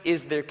Jesus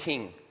is their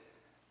king.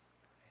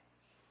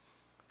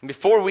 And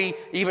before we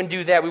even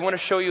do that, we want to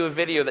show you a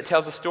video that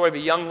tells the story of a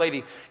young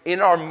lady in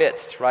our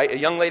midst, right? A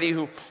young lady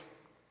who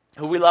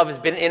we love has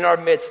been in our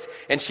midst,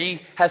 and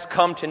she has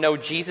come to know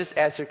Jesus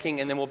as her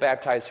king, and then we'll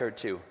baptize her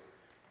too.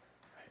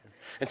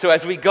 And so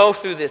as we go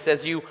through this,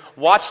 as you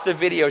watch the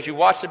videos, you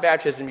watch the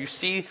baptism, you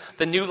see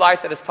the new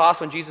life that is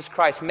possible in Jesus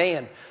Christ,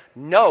 man,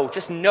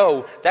 just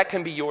know that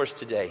can be yours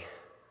today.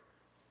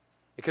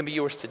 It can be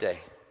yours today.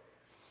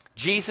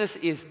 Jesus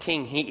is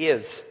king. He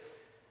is.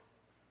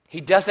 He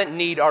doesn't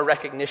need our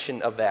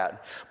recognition of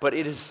that, but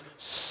it is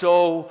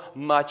so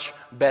much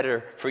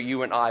better for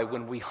you and I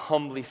when we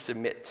humbly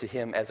submit to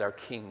him as our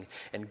king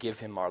and give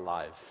him our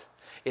lives.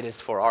 It is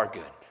for our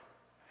good.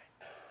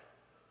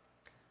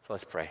 So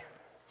let's pray.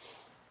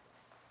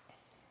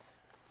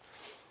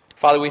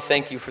 Father, we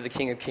thank you for the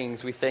King of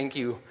Kings. We thank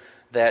you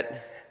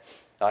that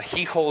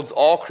he holds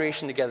all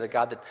creation together,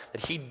 God,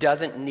 that he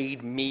doesn't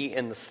need me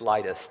in the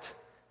slightest.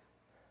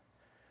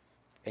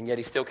 And yet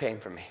he still came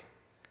for me.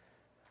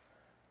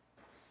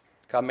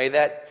 God, may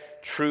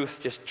that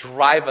truth just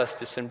drive us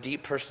to some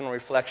deep personal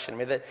reflection.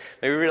 May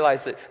we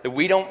realize that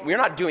we're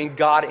not doing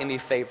God any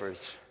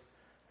favors.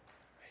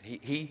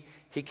 He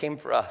came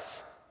for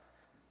us.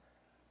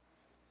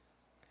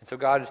 And so,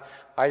 God,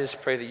 I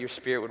just pray that your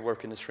Spirit would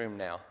work in this room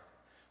now.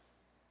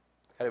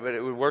 God,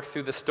 it would work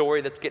through the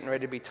story that's getting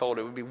ready to be told.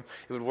 It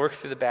would work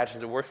through the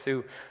baptisms. It would work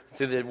through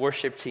the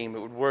worship team. It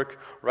would work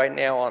right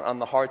now on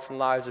the hearts and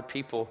lives of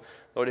people.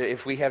 Lord,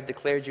 if we have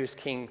declared you as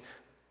King,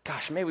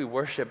 gosh, may we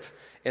worship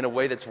in a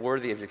way that's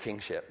worthy of your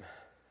kingship.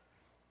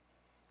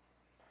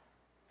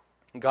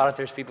 And God, if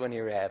there's people in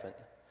here who haven't,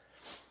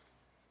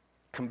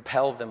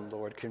 compel them,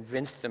 Lord.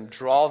 Convince them.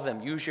 Draw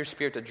them. Use your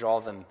Spirit to draw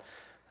them,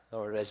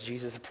 Lord, as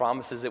Jesus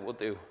promises it will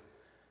do.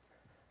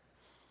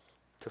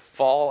 To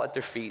fall at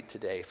their feet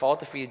today. Fall at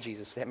the feet of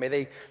Jesus. May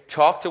they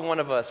talk to one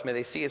of us. May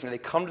they see us. May they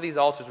come to these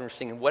altars when we're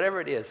singing. Whatever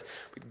it is,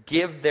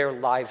 give their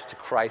lives to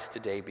Christ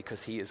today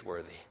because he is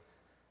worthy.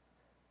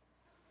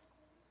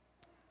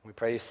 We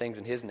pray these things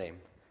in his name.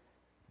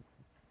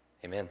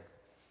 Amen.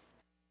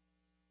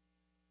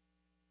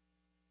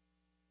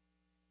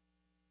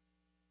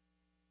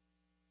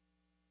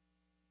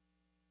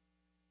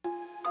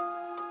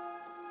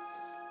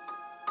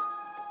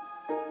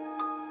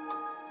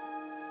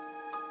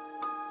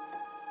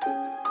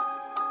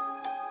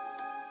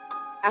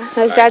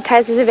 I was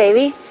baptized as a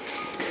baby.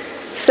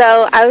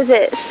 So I was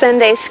at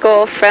Sunday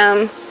school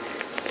from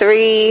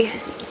 3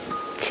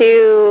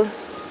 to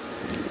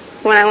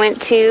when I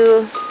went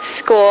to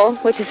school,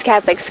 which is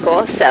Catholic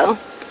school, so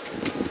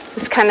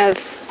it's kind of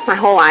my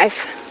whole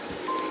life.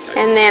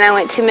 And then I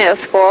went to middle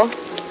school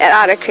at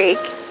Otter Creek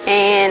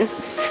and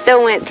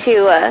still went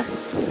to a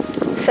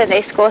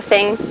Sunday school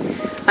thing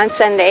on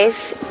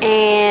Sundays,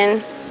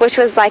 and which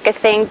was like a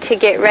thing to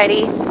get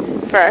ready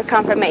for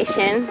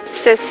confirmation.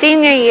 So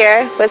senior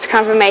year was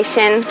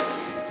confirmation.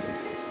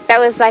 That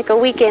was like a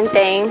weekend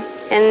thing,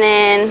 and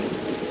then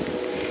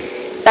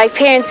like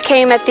parents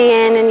came at the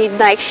end and you'd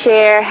like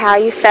share how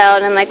you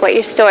felt and like what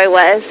your story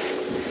was.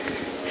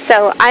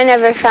 So I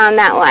never found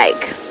that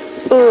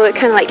like, ooh, it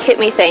kind of like hit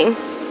me thing.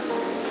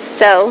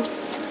 So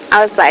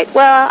I was like,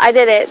 well, I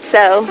did it,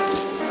 so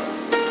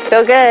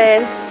feel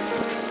good.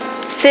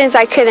 Since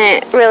I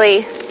couldn't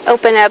really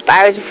open up,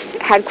 I just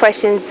had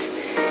questions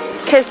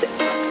because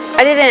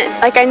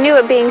I knew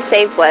what being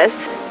saved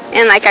was,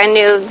 and like I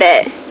knew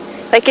that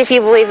like if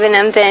you believe in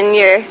him then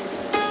you're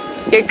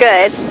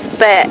good,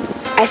 but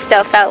I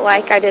still felt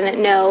like I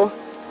didn't know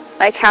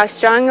like how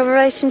strong of a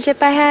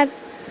relationship I had.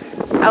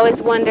 I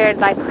always wondered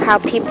like how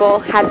people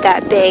had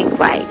that big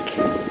like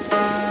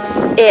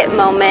it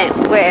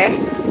moment where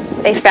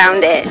they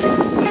found it.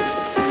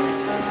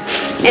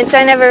 And so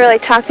I never really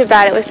talked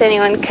about it with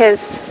anyone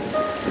because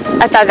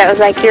I thought that was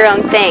like your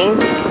own thing.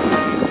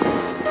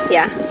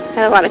 Yeah, I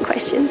had a lot of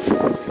questions.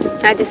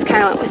 I just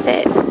kind of went with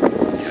it.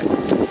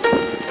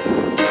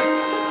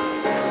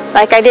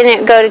 Like, I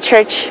didn't go to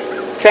church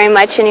very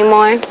much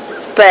anymore,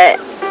 but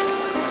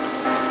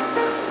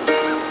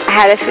I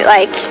had to feel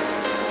like,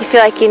 you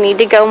feel like you need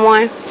to go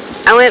more.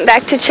 I went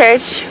back to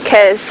church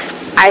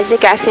because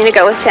Isaac asked me to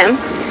go with him,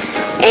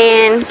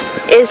 and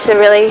it's a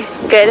really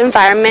good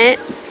environment,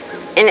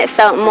 and it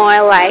felt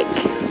more like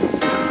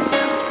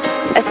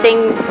a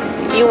thing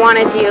you want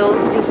to do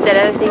instead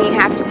of a thing you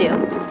have to do.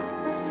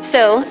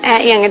 So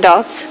at Young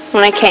Adults,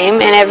 when I came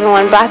and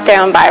everyone brought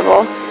their own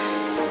Bible,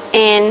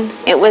 and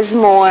it was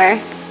more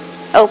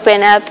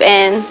open up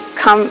and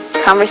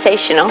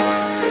conversational.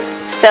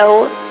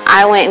 So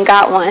I went and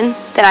got one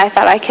that I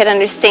thought I could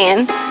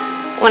understand.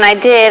 When I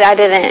did, I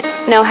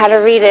didn't know how to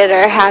read it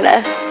or how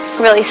to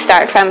really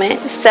start from it.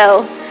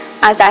 So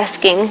I was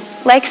asking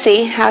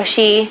Lexi how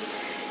she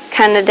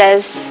kind of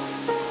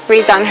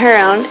reads on her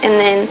own, and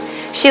then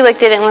she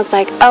looked at it and was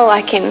like, oh,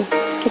 I can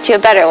get you a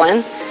better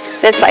one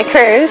that's like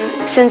hers.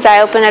 Since I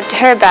opened up to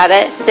her about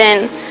it,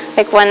 then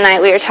like one night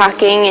we were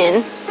talking,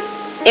 and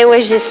it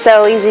was just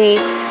so easy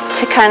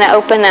to kind of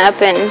open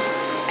up and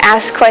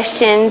ask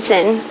questions,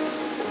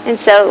 and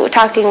so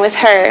talking with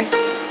her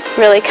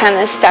really kind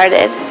of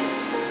started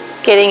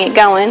getting it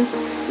going.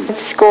 At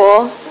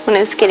school, when it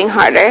was getting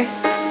harder,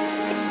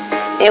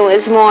 it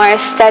was more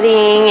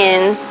studying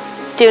and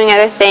doing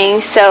other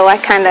things, so I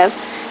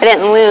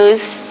didn't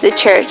lose the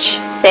church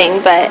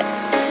thing, but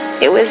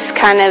it was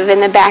kind of in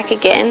the back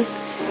again.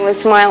 It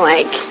was more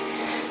like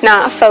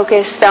not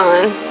focused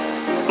on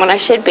what I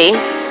should be.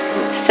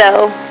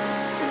 So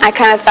I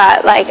kind of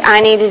thought, like,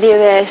 I need to do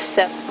this.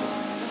 So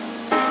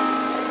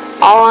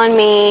all on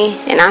me,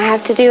 and I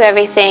have to do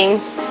everything.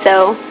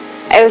 So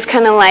it was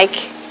kind of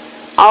like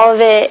all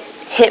of it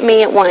hit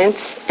me at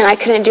once, and I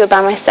couldn't do it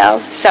by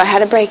myself. So I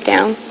had a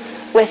breakdown.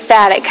 With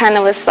that, it kind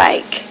of was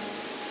like,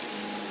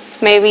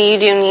 maybe you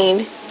do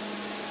need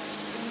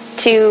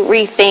to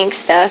rethink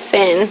stuff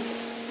and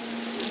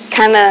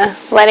kind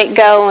of let it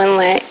go and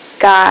let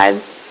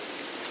God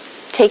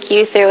take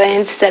you through it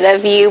instead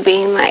of you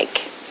being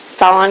like,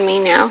 it's all on me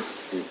now.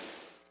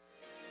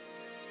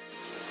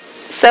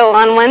 So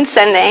on one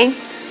Sunday,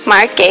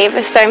 Mark gave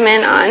a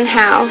sermon on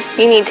how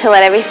you need to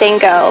let everything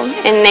go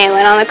and nail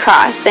it on the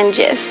cross and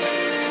just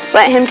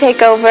let him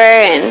take over,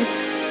 and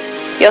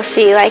you'll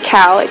see like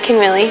how it can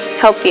really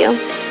help you.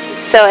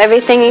 So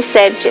everything he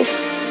said just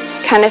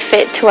kind of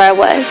fit to where I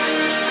was.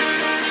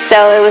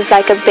 So it was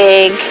like a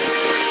big,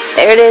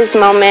 there it is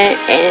moment,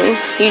 and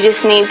you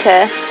just need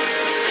to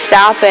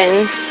stop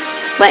and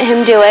let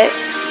him do it.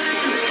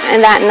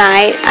 And that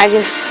night, I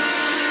just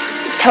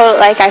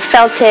I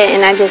felt it,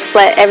 and I just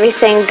let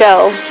everything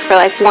go for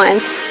like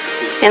once,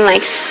 and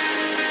like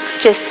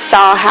just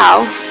saw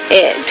how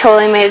it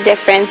totally made a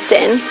difference.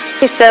 And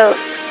so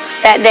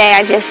that day,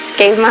 I just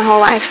gave my whole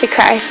life to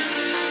Christ.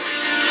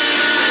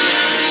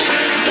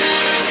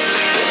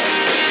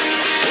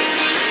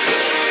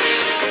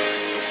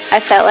 I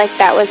felt like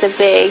that was a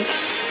big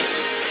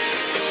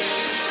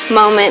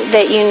moment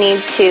that you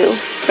need to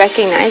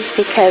recognize,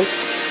 because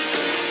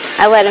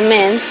I let him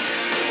in,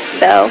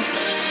 so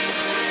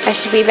I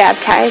should be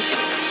baptized.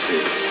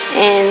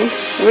 And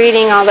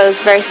reading all those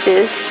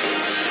verses,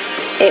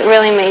 it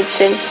really made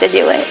sense to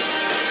do it.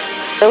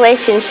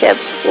 Relationship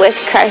with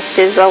Christ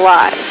is a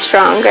lot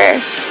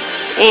stronger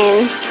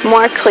and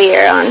more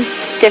clear on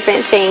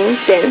different things,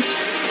 and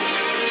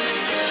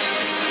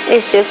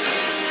it's just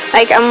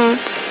like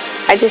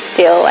I just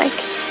feel like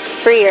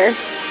freer.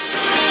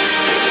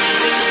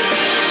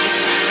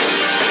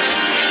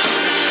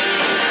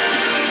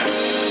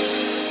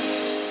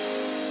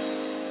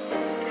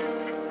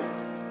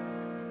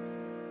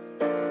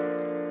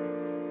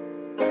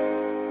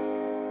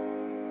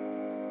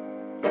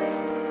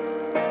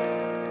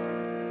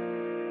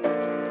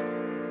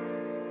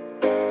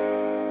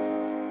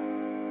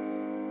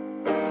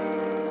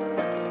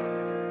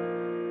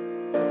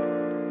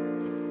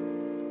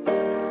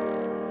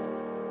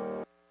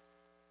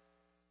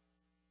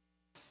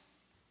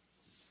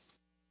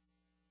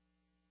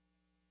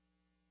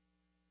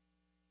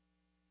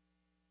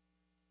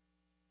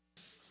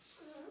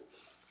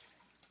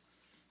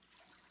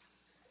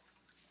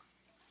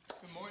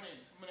 Good morning.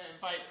 I'm going to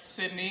invite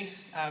Sydney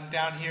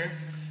down here.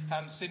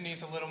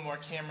 Sydney's a little more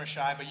camera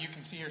shy, but you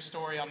can see her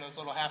story on those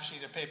little half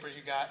sheet of papers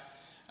you got.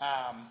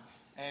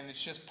 And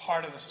it's just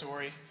part of the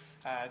story.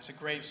 It's a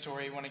great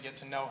story. You want to get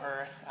to know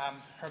her.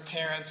 Her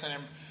parents and her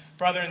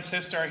brother and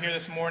sister are here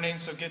this morning,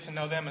 so get to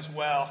know them as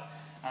well.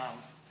 Come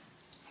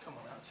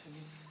on out,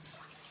 Sydney.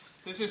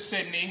 This is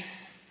Sydney.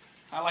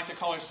 I like to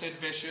call her Sid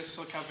Vicious.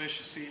 Look how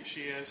vicious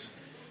she is.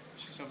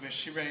 She's so vicious.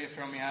 She's ready to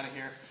throw me out of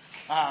here.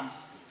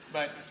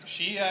 But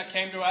she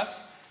came to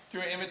us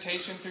through an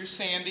invitation through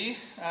Sandy,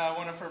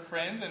 one of her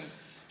friends, and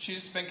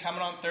she's been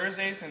coming on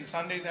Thursdays and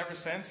Sundays ever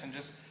since, and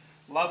just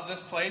loves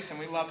this place, and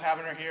we love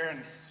having her here.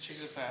 And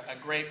she's just a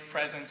great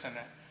presence and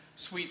a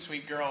sweet,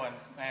 sweet girl.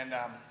 And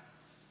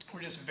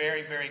we're just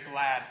very, very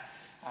glad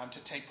to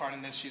take part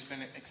in this. She's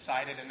been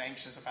excited and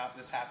anxious about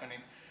this happening.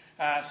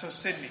 So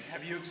Sydney,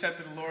 have you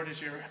accepted the Lord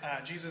as your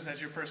Jesus as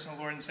your personal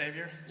Lord and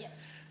Savior? Yes.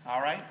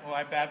 All right. Well,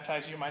 I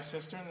baptize you, my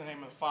sister, in the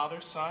name of the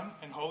Father, Son,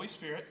 and Holy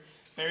Spirit,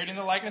 buried in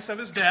the likeness of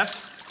his death,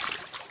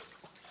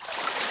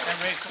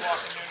 and raised to walk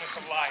in newness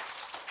of life.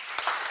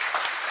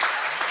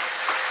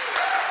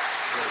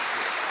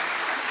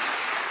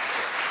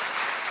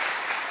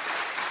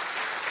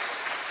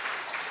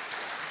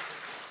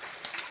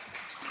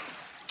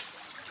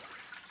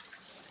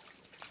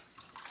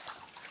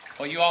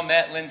 Well, you all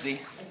met Lindsay,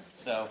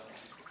 so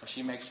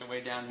she makes her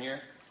way down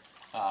here.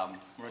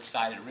 We're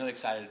excited, really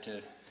excited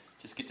to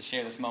just get to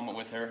share this moment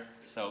with her.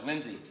 So,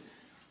 Lindsay,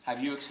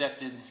 have you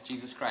accepted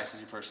Jesus Christ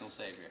as your personal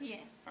Savior? Yes.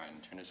 All right,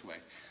 and turn this way.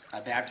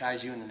 I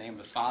baptize you in the name of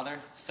the Father,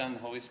 Son, and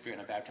the Holy Spirit,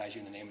 and I baptize you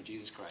in the name of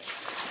Jesus Christ.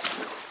 There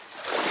you go.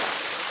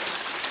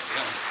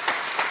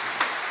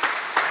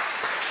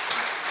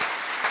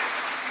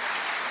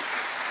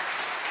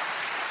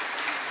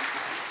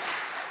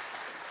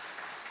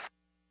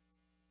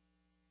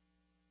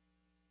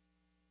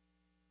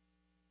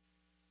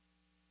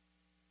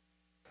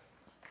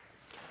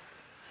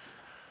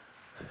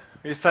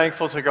 Be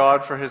thankful to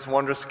God for his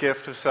wondrous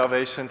gift of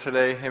salvation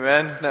today.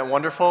 Amen? Isn't that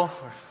wonderful?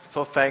 We're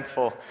so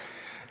thankful.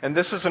 And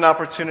this is an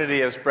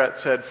opportunity, as Brett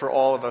said, for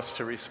all of us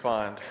to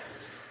respond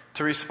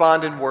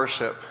in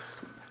worship.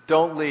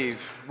 Don't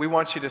leave. We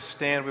want you to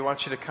stand. We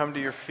want you to come to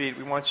your feet.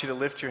 We want you to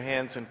lift your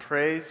hands in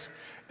praise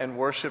and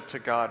worship to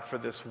God for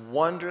this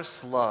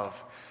wondrous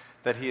love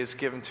that he has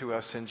given to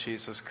us in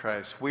Jesus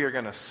Christ. We are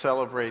going to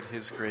celebrate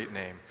his great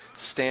name.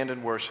 Stand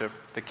and worship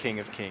the King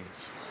of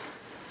Kings.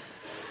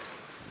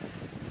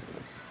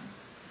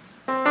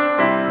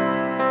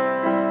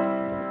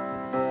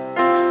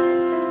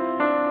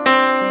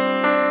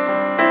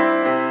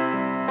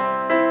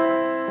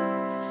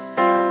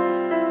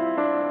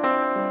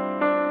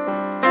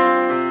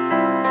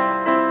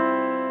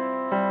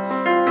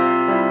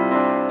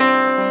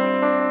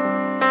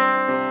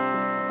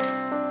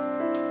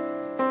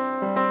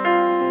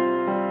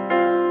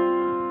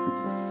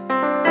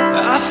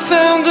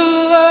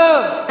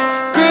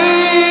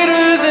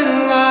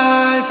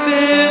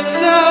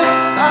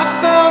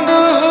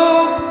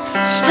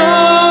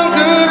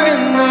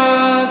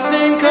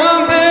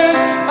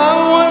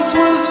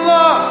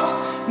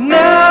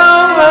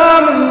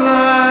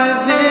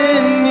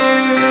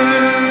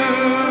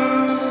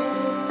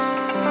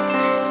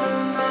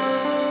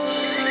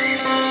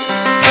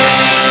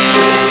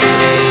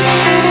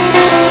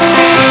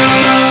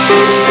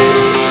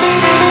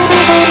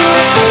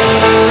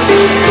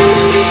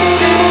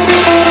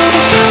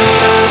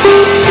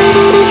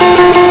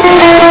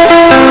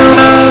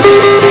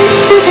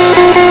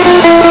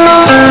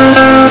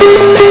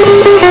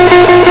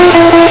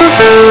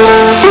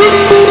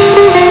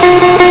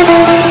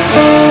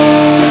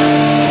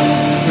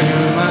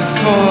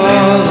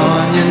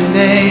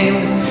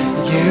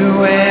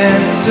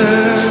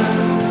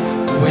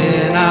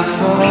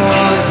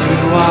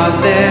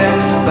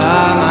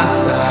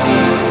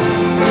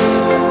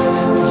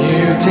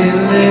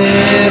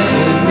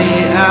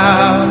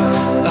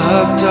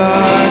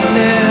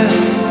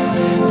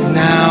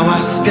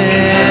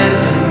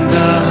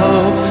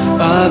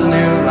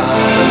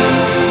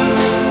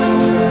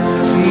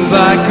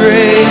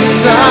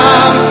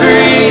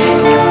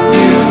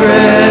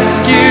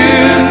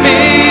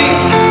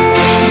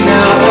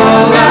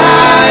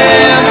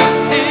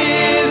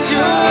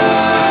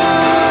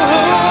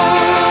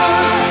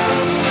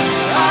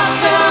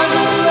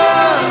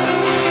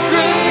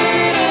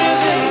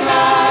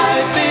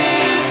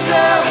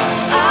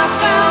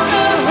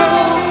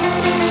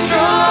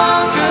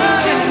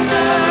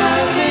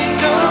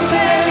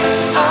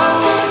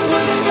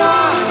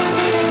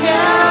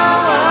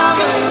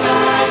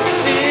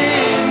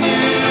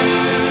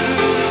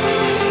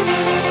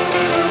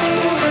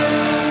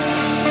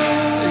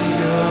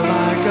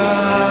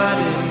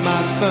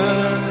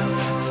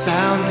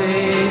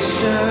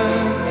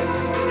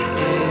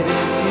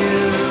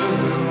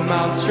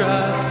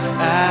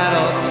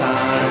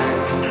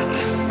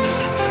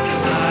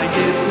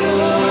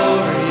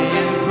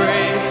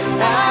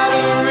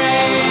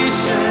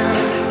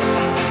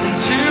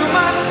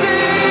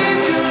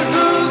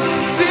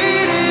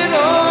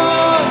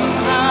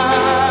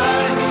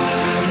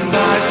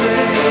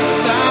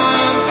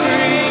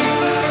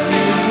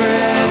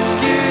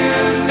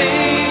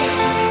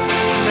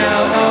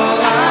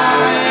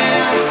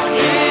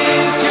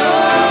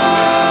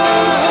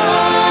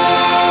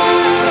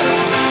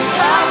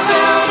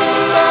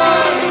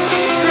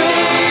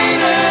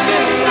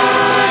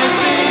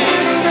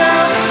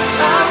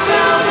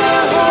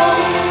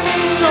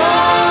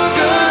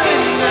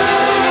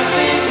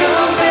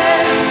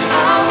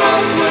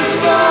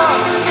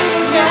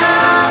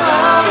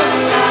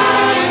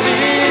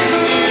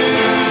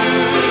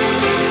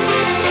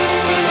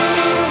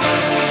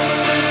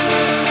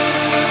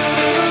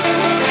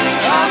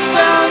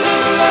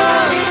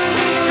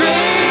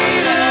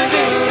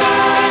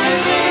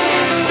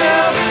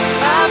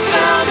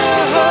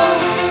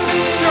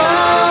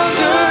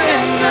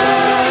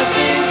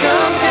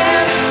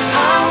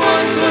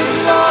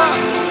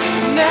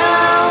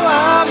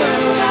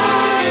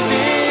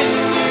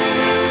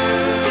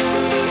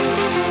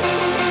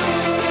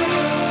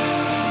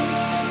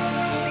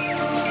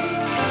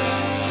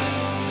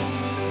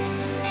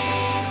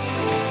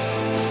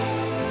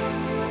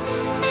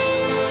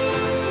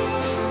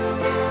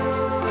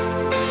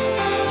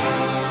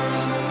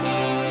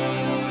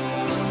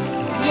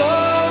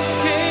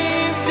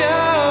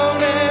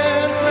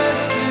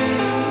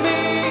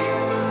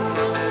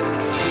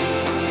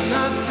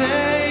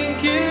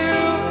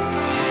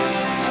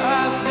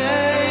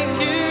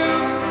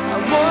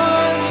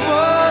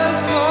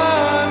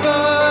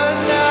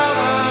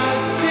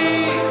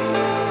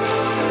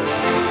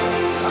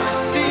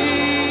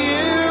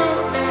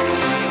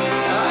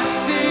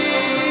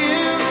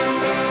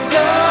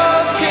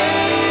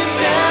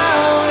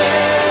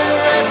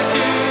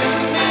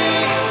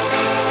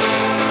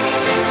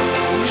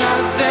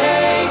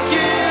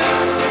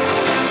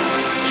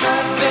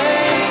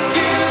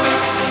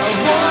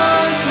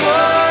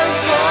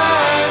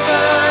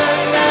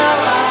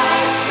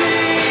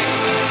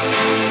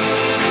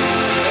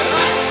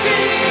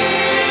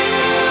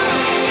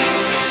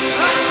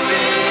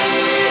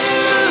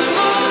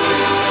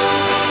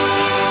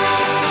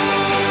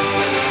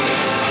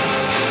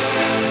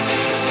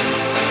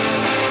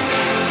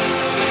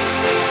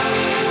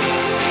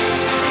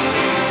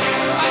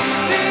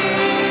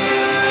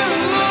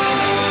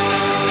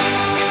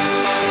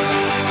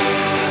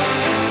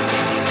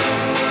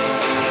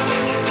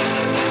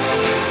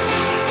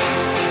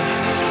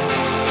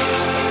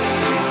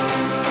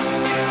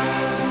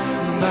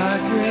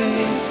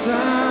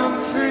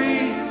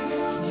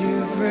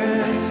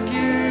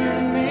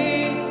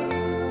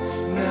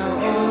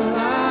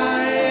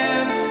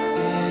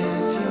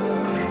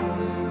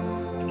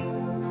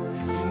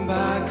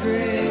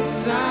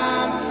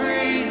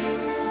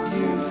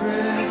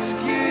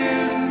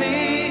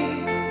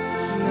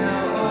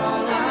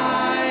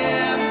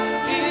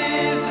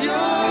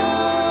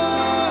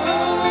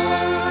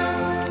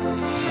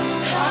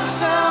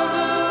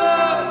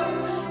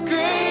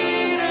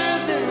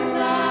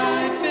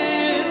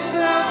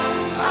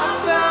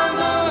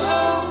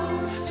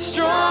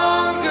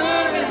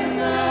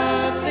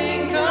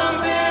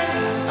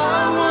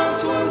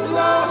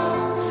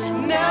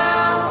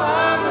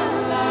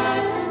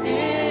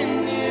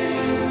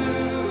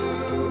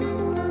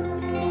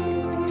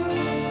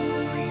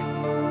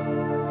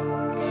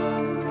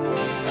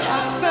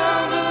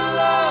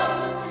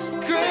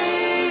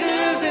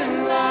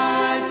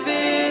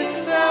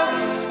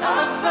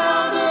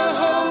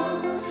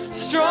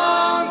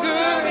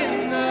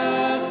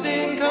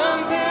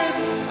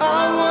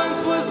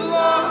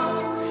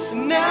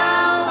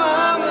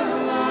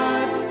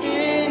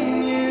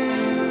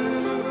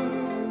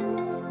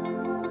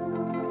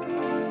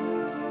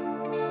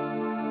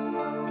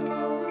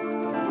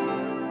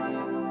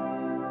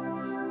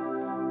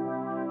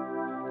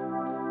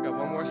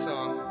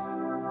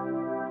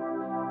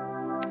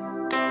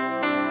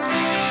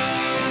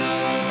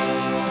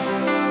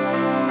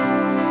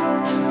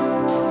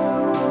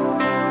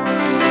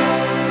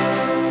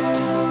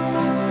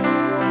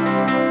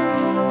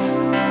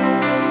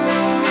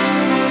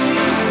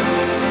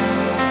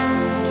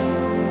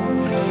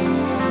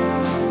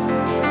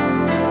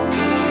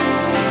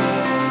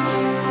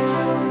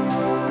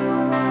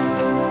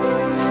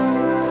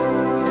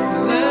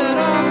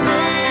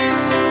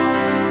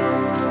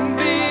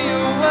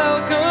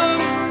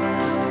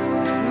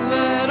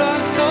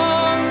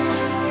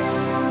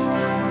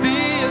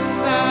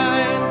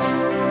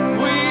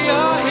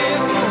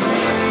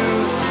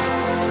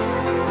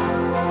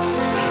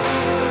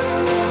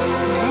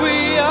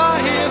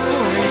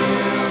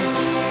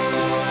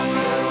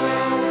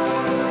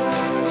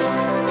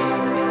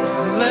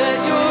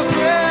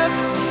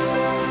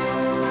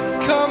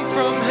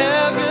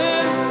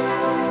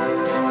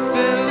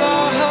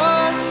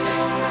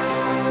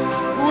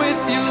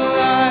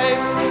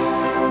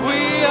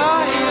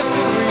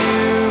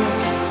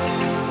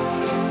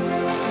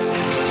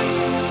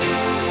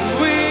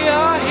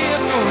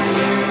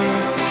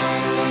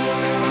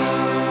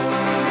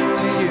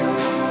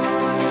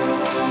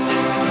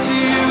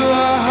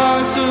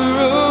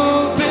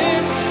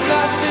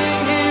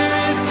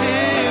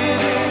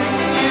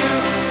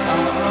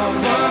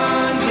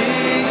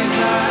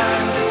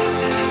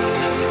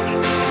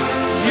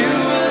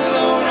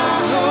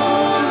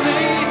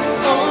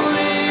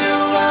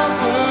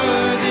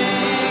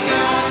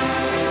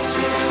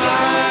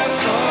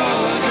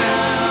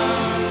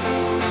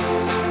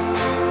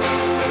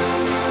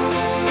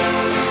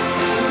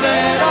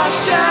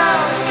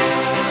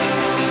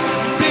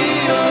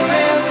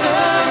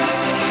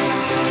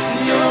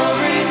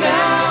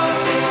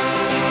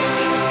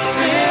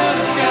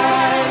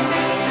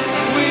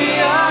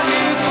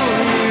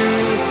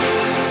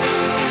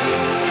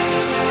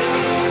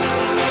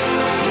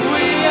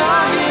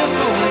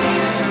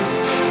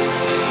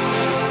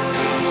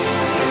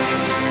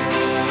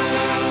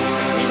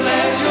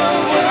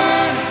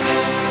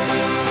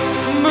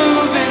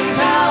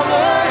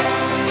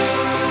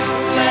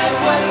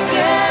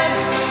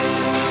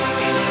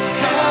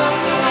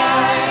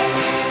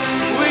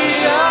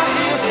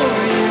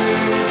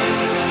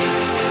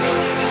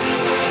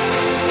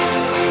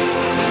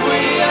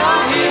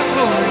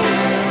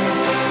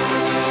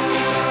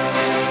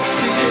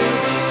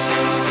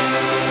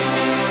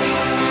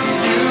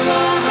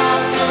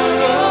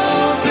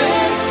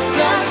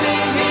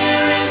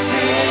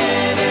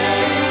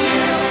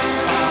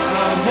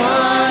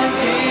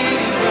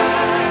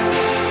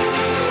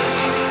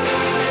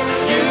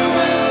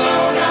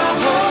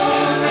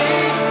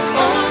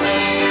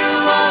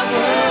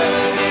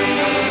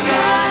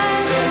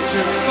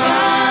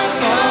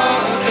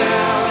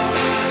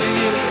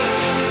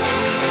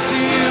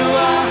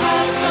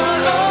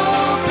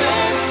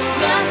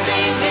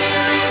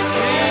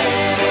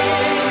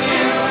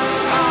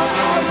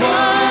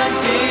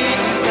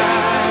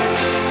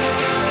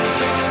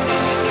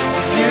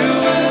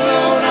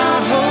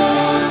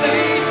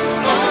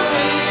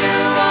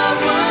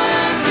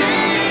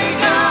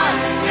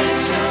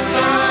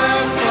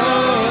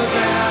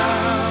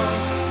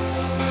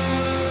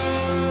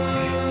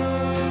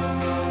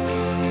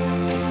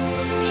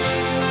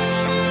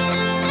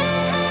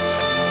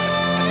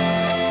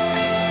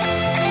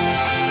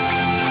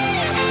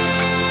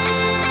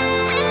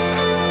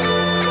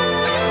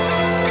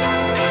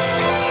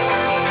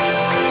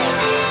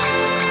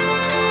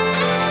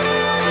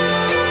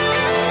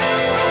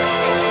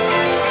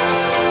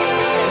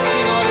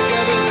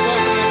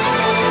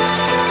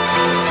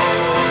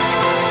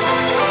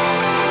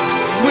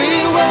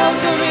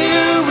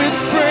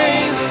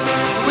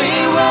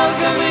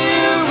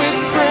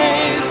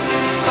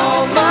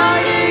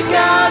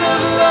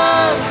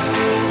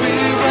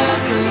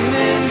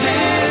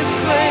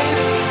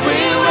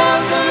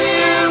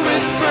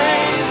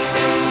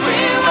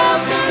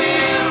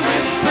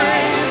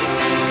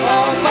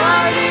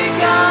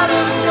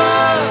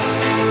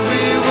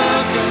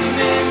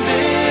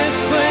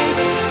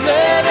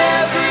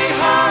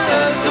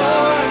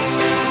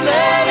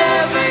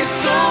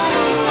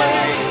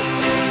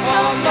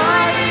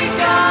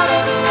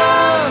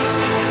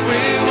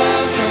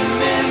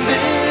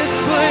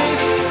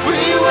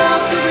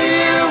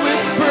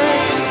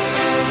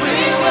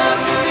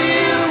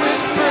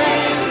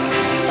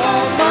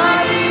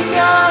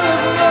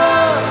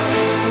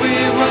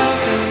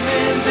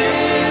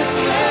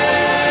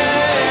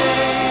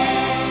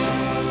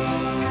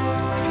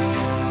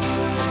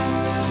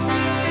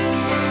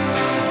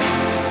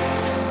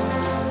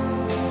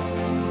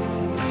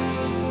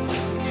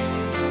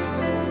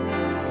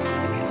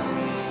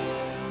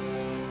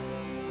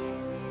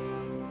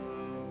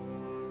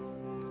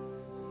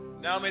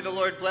 Now may the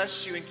Lord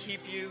bless you and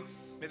keep you.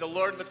 May the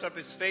Lord lift up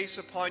his face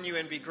upon you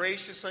and be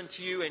gracious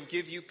unto you and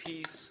give you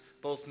peace,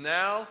 both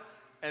now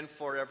and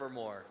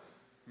forevermore.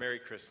 Merry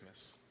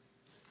Christmas.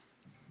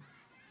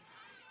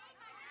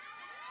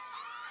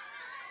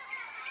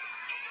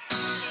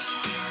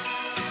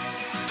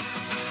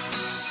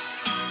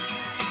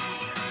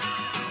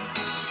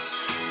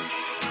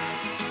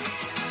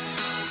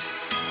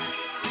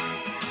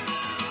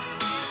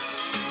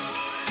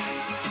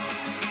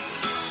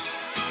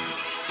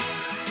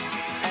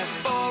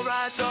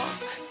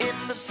 Off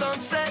in the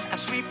sunset, I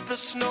sweep the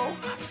snow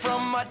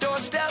from my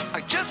doorstep.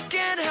 I just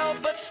can't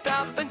help but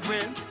stop and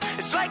grin.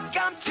 It's like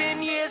I'm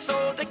 10 years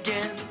old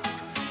again.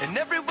 And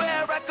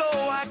everywhere I go,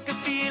 I can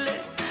feel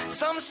it.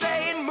 Some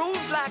say it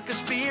moves like a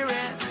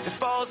spirit. It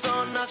falls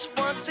on us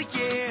once a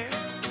year,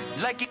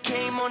 like it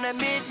came on that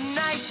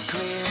midnight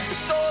clear. The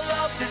soul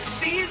of the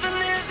season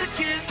is a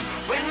gift.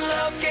 When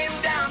love came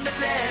down to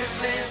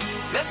let's live.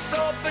 Let's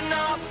open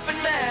up and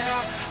let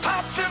our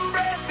hearts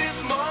embrace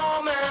this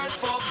moment.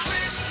 For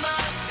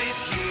Christmas this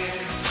year,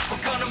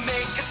 we're gonna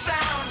make a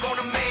sound,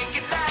 gonna make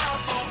it loud.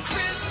 For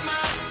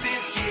Christmas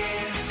this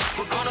year,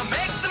 we're gonna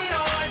make some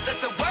noise, let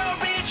the world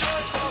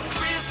rejoice. For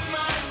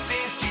Christmas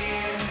this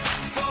year,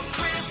 for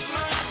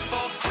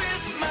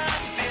Christmas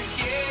this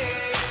year.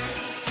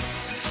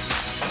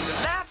 The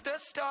laughter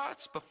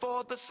starts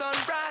before the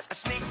sunrise. I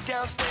sneak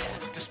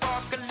downstairs to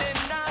sparkling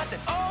eyes,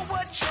 and oh,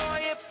 what joy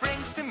it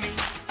brings to me.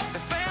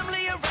 The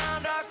family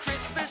around our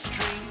Christmas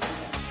tree.